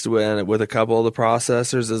harvest with a couple of the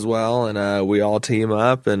processors as well, and we all team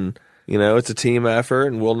up, and it's a team effort,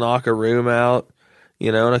 and we'll knock a room out,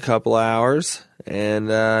 in a couple hours,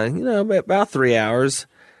 and about 3 hours,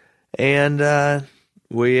 and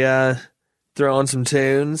we throw on some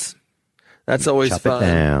tunes. That's always Chop fun. It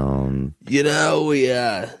down.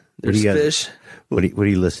 There's fish. What do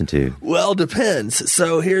you listen to? Well, depends.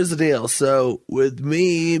 So here's the deal. So with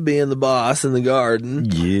me being the boss in the garden,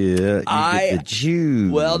 get to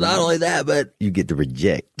choose. Well, not only that, but you get to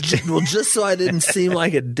reject. Well, just so I didn't seem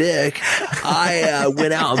like a dick, I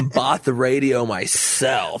went out and bought the radio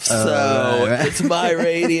myself. So it's my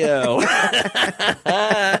radio.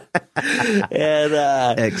 And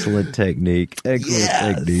excellent technique.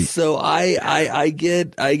 Technique. So I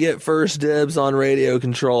get first dibs on radio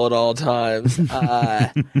control at all times.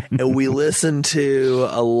 And we listen to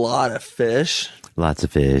a lot of Fish. Lots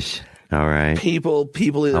of Fish. All right. People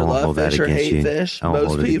either love Fish or hate Fish.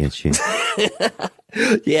 Most people.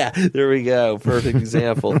 Yeah, there we go. Perfect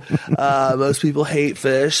example. Most people hate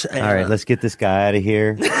Fish. All right, let's get this guy out of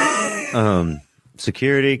here.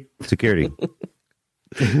 Security.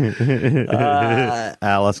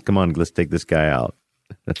 Alice, come on, let's take this guy out.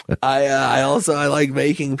 I like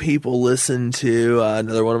making people listen to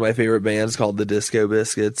another one of my favorite bands called the Disco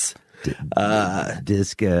Biscuits.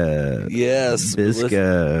 Disco. Yes.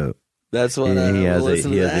 Bisco. That's what he has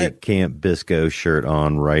a Camp Bisco shirt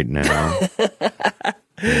on right now.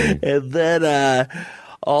 And then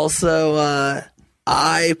also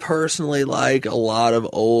I personally like a lot of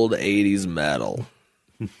old 80s metal.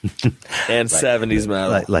 And 70s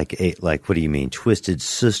metal. Like what do you mean? Twisted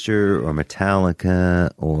Sister or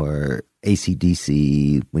Metallica or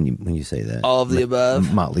AC/DC when you say that? All of the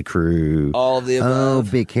above. Motley Crue. All of the above.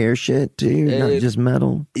 Oh, big hair shit too, not just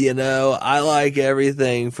metal. I like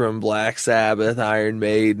everything from Black Sabbath, Iron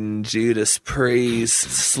Maiden, Judas Priest,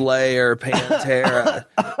 Slayer, Pantera.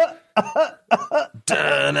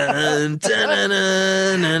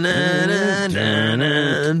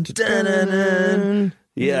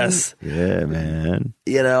 Yes. Yeah, man.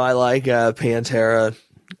 I like Pantera.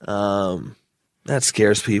 That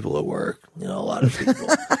scares people at work. A lot of people.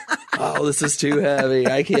 Oh, this is too heavy.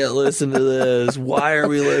 I can't listen to this. Why are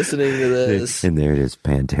we listening to this? And there it is,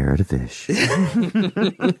 Pantera to Fish.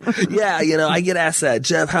 Yeah, I get asked that.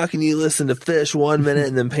 Jeff, how can you listen to Fish 1 minute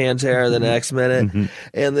and then Pantera the next minute? Mm-hmm.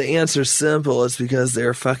 And the answer's simple. It's because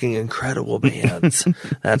they're fucking incredible bands.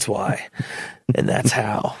 That's why. And that's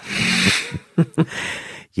how.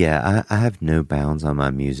 Yeah, I have no bounds on my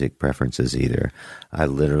music preferences either. I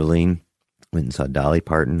literally went and saw Dolly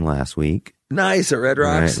Parton last week. Nice, at Red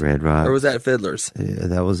Rocks? Right, Red Rocks. Or was that Fiddlers?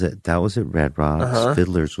 That was at Red Rocks.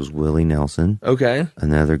 Fiddlers was Willie Nelson. Okay.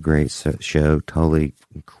 Another great show. Totally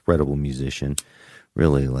incredible musician.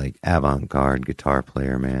 Really like avant-garde guitar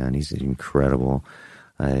player, man. He's incredible.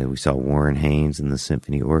 We saw Warren Haynes in the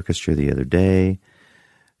Symphony Orchestra the other day.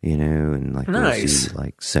 And like nice. We'll see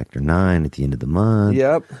like Sector 9 at the end of the month.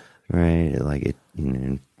 Yep. Right. Like it,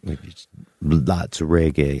 it's lots of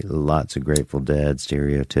reggae, lots of Grateful Dead,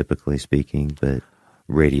 stereotypically speaking, but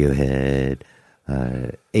Radiohead,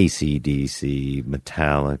 AC/DC,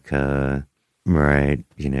 Metallica, right?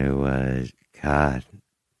 God,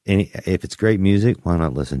 if it's great music, why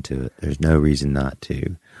not listen to it? There's no reason not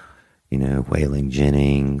to. Waylon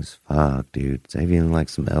Jennings, fuck, dude. It's even like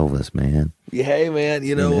some Elvis, man. Yeah, hey, man,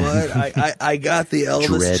 you know what? I got the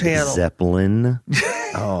Elvis Dread channel. Zeppelin.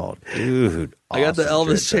 Oh, dude. I got the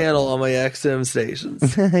Elvis channel on my XM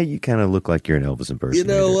stations. You kind of look like you're an Elvis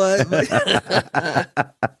impersonator. You know what?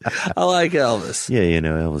 I like Elvis. Yeah,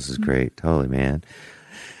 Elvis is great. Totally, man.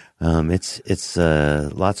 It's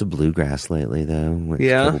lots of bluegrass lately, though. Went to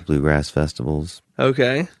a couple bluegrass festivals.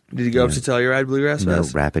 Okay. Did you go up to Telluride Bluegrass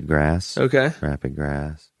Fest? No, Rapid Grass. Okay. Rapid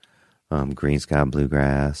Grass. Green Sky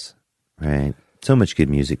Bluegrass. Right. So much good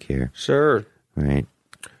music here. Sure. Right.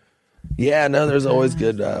 Yeah, no, there's always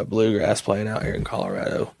good bluegrass playing out here in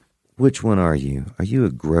Colorado. Which one are you? Are you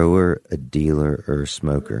a grower, a dealer, or a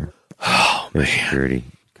smoker? Oh, man. Security.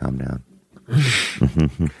 Calm down.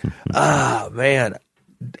 Man.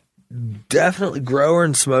 Definitely grower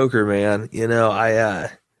and smoker, man.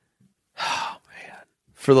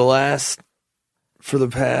 for the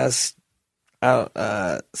past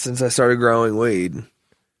since I started growing weed,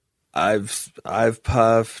 I've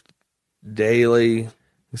puffed daily,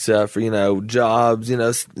 except for, jobs,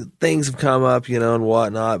 things have come up, and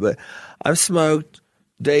whatnot, but I've smoked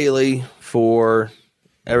daily ever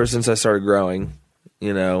since I started growing,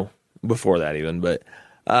 before that even, but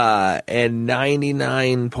and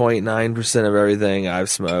 99.9% of everything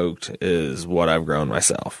I've smoked is what I've grown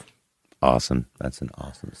myself. Awesome. That's an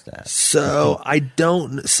awesome stat. So I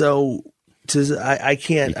can't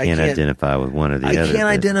identify with one or the other. I can't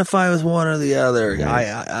identify with one or the other.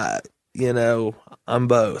 Right. I'm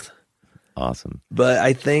both. Awesome. But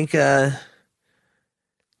I think I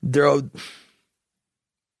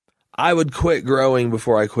would quit growing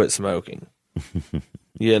before I quit smoking.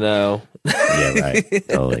 Yeah, right.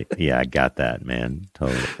 Totally. Yeah, I got that, man.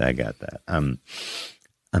 Totally. I got that. I'm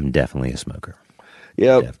definitely a smoker.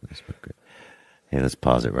 Yep. Definitely a smoker. Hey, let's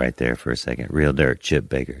pause it right there for a second. Real Dirt, Chip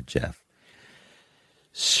Baker, Jeff.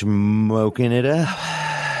 Smoking it up.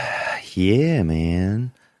 Yeah,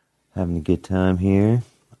 man. Having a good time here.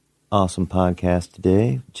 Awesome podcast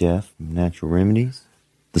today. Jeff, Natural Remedies.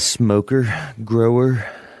 The smoker, grower.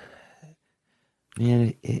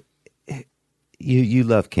 Man, you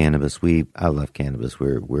love cannabis. I love cannabis.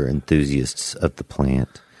 We're enthusiasts of the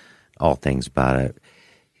plant. All things about it.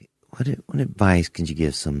 What advice can you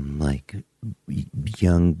give some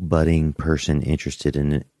young budding person interested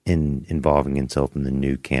in involving himself in the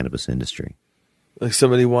new cannabis industry? Like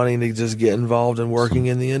somebody wanting to just get involved in working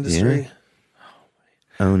in the industry? Yeah.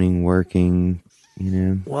 Owning, working,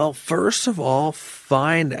 Well, first of all,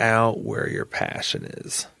 find out where your passion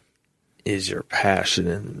is. Is your passion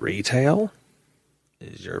in retail?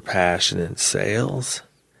 Is your passion in sales?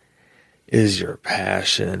 Is your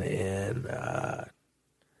passion in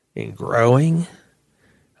growing?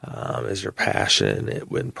 Is your passion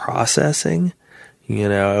in processing?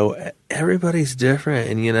 Everybody's different,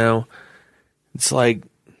 and it's like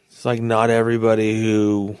not everybody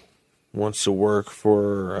who wants to work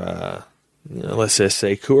for let's just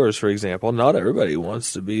say Coors, for example. Not everybody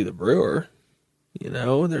wants to be the brewer.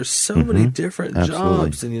 There's so many different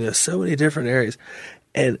jobs and so many different areas,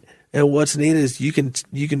 and what's neat is you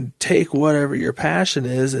can take whatever your passion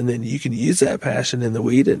is, and then you can use that passion in the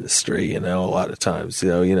weed industry. A lot of times,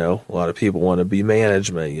 a lot of people want to be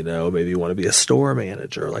management. Maybe you want to be a store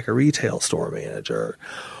manager, like a retail store manager,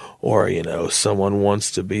 or someone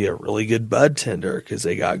wants to be a really good bud tender because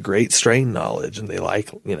they got great strain knowledge and they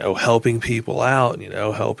like helping people out,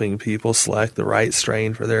 helping people select the right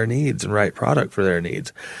strain for their needs and right product for their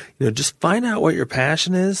needs. Just find out what your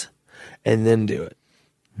passion is and then do it.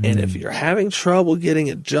 And if you're having trouble getting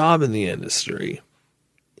a job in the industry,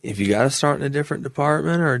 if you got to start in a different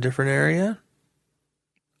department or a different area,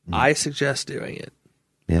 I suggest doing it.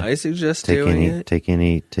 Yeah. I suggest doing it. Take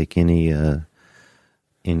any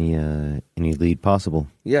lead possible.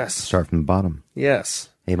 Yes. Start from the bottom. Yes.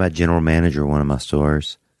 Hey, my general manager, one of my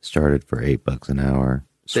stores, started for $8 an hour.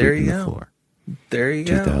 There you the go. Floor. There you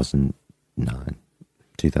go. 2009,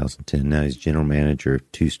 2010. Now he's general manager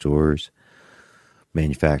of 2 stores,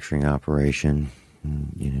 manufacturing operation.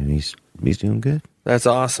 He's doing good. That's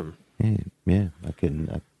awesome. Yeah.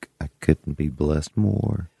 I couldn't be blessed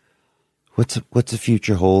more. What's the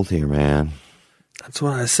future hold here, man? That's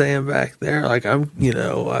what I was saying back there. Like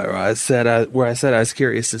where I said I was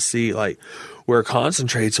curious to see where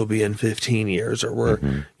concentrates will be in 15 years, or where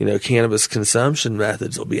cannabis consumption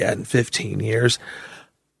methods will be at in 15 years.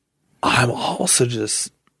 I'm also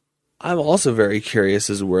very curious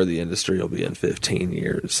as to where the industry will be in 15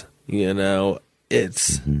 years.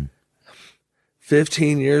 It's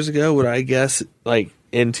 15 years ago. Would I guess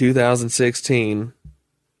in 2016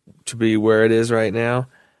 to be where it is right now?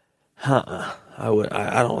 I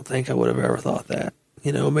don't think I would have ever thought that.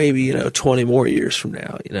 Maybe 20 more years from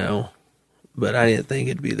now. But I didn't think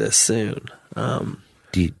it'd be this soon.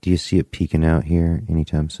 Do you see it peaking out here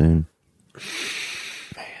anytime soon?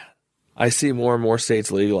 Man, I see more and more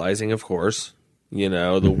states legalizing, of course.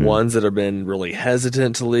 The ones that have been really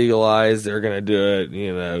hesitant to legalize, they're going to do it,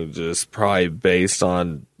 just probably based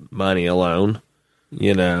on money alone.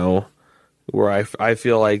 Where I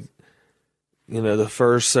feel like, the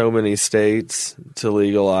first so many states to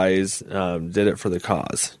legalize did it for the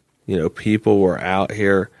cause. People were out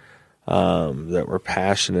here that were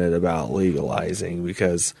passionate about legalizing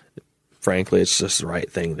because, frankly, it's just the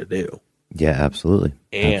right thing to do. Yeah, absolutely.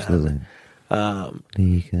 And,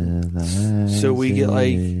 so we get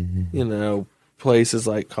places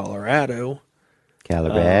like Colorado.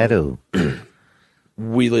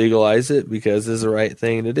 We legalize it because it's the right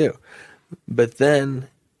thing to do. But then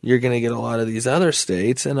you're going to get a lot of these other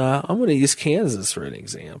states, and I'm going to use Kansas for an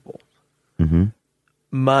example. Mm-hmm.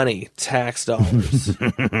 Money, tax dollars.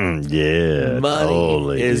 Yeah, money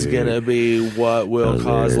totally, is going to be what will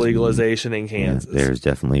cause legalization in Kansas. Yeah, there's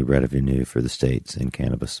definitely revenue for the states in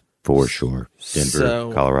cannabis for sure.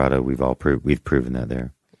 Denver, Colorado, we've proven that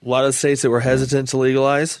there. A lot of the states that were hesitant to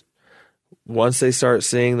legalize, once they start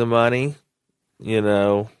seeing the money,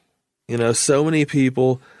 so many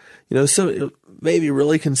people, so maybe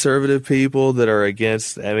really conservative people that are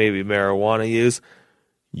against maybe marijuana use,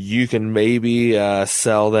 you can maybe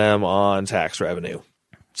sell them on tax revenue,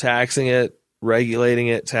 taxing it, regulating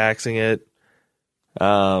it, taxing it,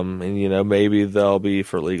 and maybe they'll be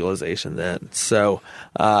for legalization then. So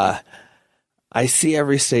I see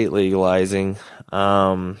every state legalizing.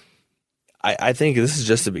 I think this is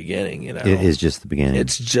just the beginning, It is just the beginning.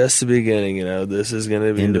 It's just the beginning, This is going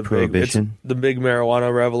to be the big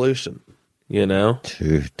marijuana revolution,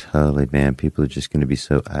 Dude, totally, man. People are just going to be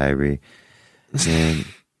so irie. And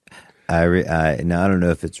now I don't know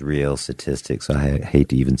if it's real statistics. So I hate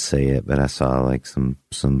to even say it, but I saw like some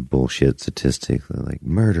bullshit statistics, like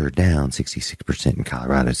murder down 66% in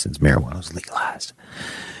Colorado since marijuana was legalized.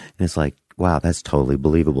 And it's like, wow, that's totally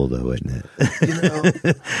believable, though, isn't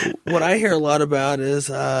it? What I hear a lot about is,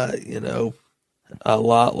 a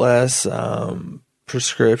lot less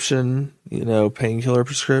prescription, painkiller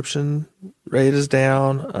prescription rate is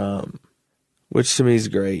down, which to me is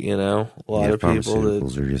great. A lot of people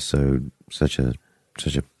pharmaceuticals are just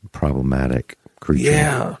such a problematic creature.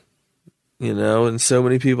 Yeah, and so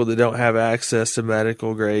many people that don't have access to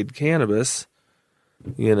medical grade cannabis.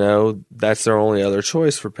 That's their only other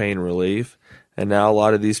choice for pain relief. And now a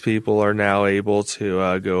lot of these people are now able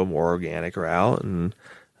to go a more organic route and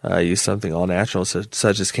use something all natural,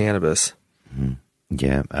 such as cannabis. Mm-hmm.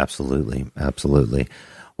 Yeah, absolutely. Absolutely.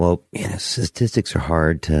 Well, statistics are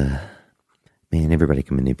hard to, everybody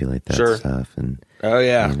can manipulate that stuff. And oh,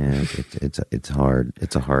 yeah. It's hard.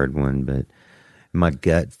 It's a hard one, but my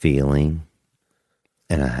gut feeling,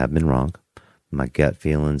 and I have been wrong, my gut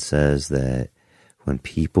feeling says that when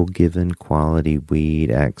people given quality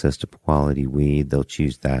weed, access to quality weed, they'll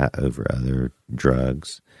choose that over other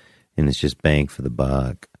drugs. And it's just bang for the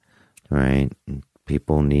buck, right? And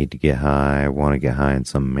people need to get high, want to get high in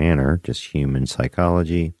some manner, just human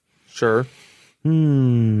psychology. Sure.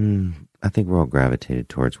 I think we're all gravitated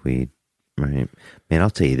towards weed, right? Man,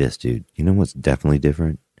 I'll tell you this, dude. You know what's definitely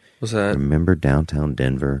different? What's that? Remember downtown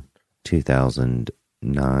Denver,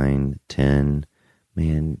 2009, 10?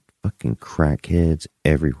 Man, fucking crackheads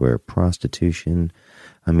everywhere, prostitution.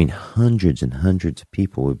 Hundreds and hundreds of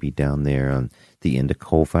people would be down there on the end of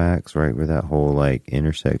Colfax, right where that whole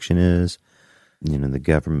intersection is. The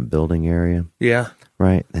government building area. Yeah.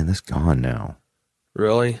 Right, and that's gone now.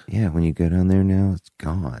 Really? Yeah, when you go down there now, it's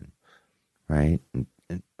gone. Right? And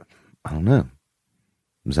I don't know.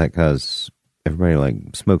 Was that because everybody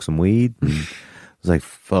smoked some weed? And it was like,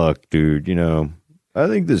 fuck, dude, I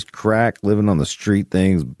think this crack living on the street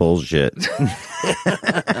thing's bullshit.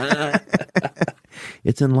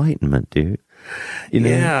 It's enlightenment, dude.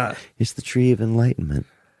 Yeah. It's the tree of enlightenment.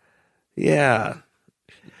 Yeah.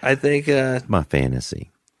 I think my fantasy.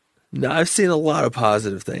 No, I've seen a lot of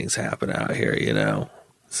positive things happen out here,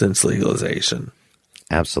 since legalization.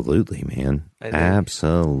 Absolutely, man.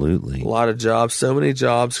 Absolutely. A lot of jobs, so many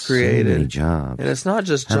jobs created. So many jobs. And it's not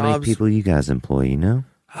just How jobs. How many people you guys employ,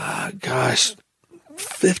 Gosh,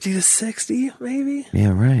 50 to 60, maybe? Yeah,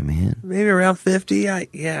 right, man. Maybe around 50,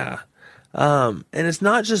 yeah. And it's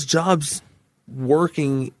not just jobs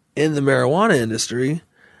working in the marijuana industry.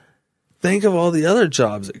 Think of all the other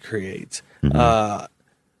jobs it creates. Mm-hmm.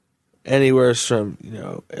 Anywhere from,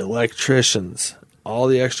 electricians, all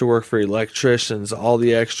the extra work for electricians, all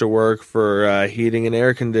the extra work for heating and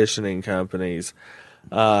air conditioning companies,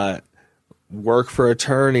 work for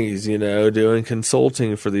attorneys, doing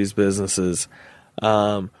consulting for these businesses,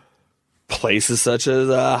 places such as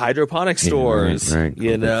hydroponic stores, right.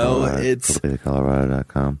 It's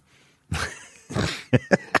Colorado.com.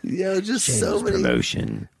 Just so many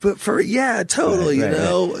promotion. But totally, right.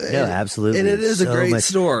 No, absolutely. And it is a great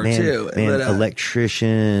store too.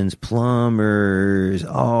 Electricians, plumbers,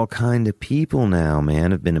 all kind of people now,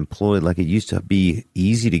 man, have been employed. Like it used to be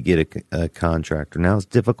easy to get a contractor. Now it's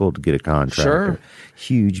difficult to get a contractor. Sure.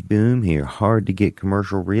 Huge boom here. Hard to get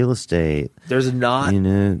commercial real estate. There's not.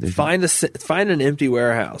 Find an empty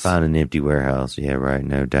warehouse. Find an empty warehouse. Yeah, right.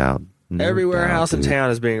 No doubt. Every warehouse in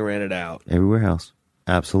town is being rented out. Every warehouse.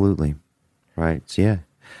 Absolutely. Right. So, yeah.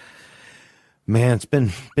 Man, it's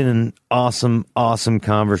been an awesome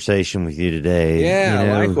conversation with you today.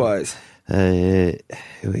 Yeah, likewise.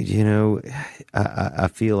 You know, I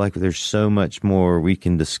feel like there's so much more we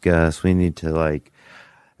can discuss. We need to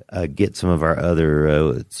get some of our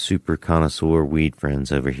other super connoisseur weed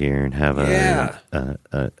friends over here and have a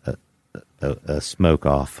smoke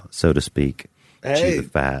off, so to speak. Hey, chew the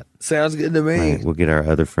fat. Sounds good to me. Right, we'll get our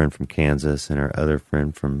other friend from Kansas and our other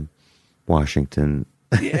friend from Washington.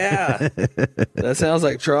 Yeah, that sounds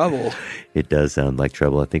like trouble. It does sound like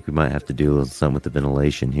trouble. I think we might have to do a little something with the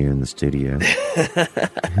ventilation here in the studio.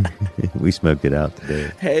 We smoked it out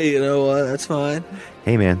today. Hey, you know what? That's fine.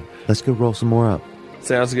 Hey, man, let's go roll some more up.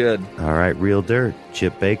 Sounds good. All right, Real Dirt,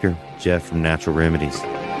 Chip Baker, Jeff from Natural Remedies.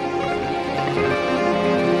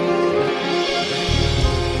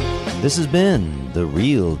 This has been The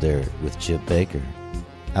Real Dirt with Chip Baker.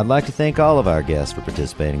 I'd like to thank all of our guests for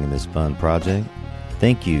participating in this fun project.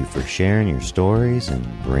 Thank you for sharing your stories and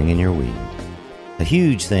bringing your weed. A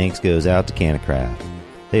huge thanks goes out to CannaCraft.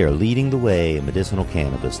 They are leading the way in medicinal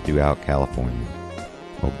cannabis throughout California.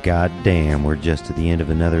 Well, goddamn, we're just to the end of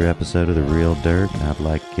another episode of The Real Dirt, and I'd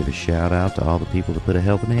like to give a shout out to all the people that put a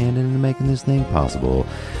helping hand into making this thing possible.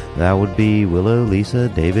 That would be Willow, Lisa,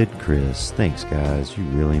 David, Chris. Thanks, guys. You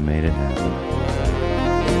really made it happen.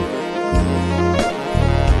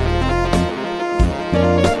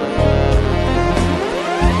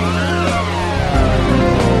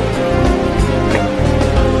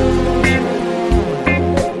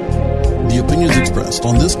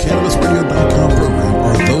 On this CannabisRadio.com program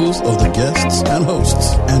are those of the guests and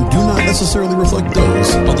hosts and do not necessarily reflect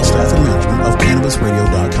those of the staff and management of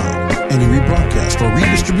CannabisRadio.com. Any rebroadcast or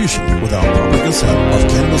redistribution without proper consent of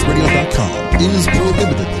CannabisRadio.com is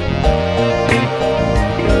prohibited.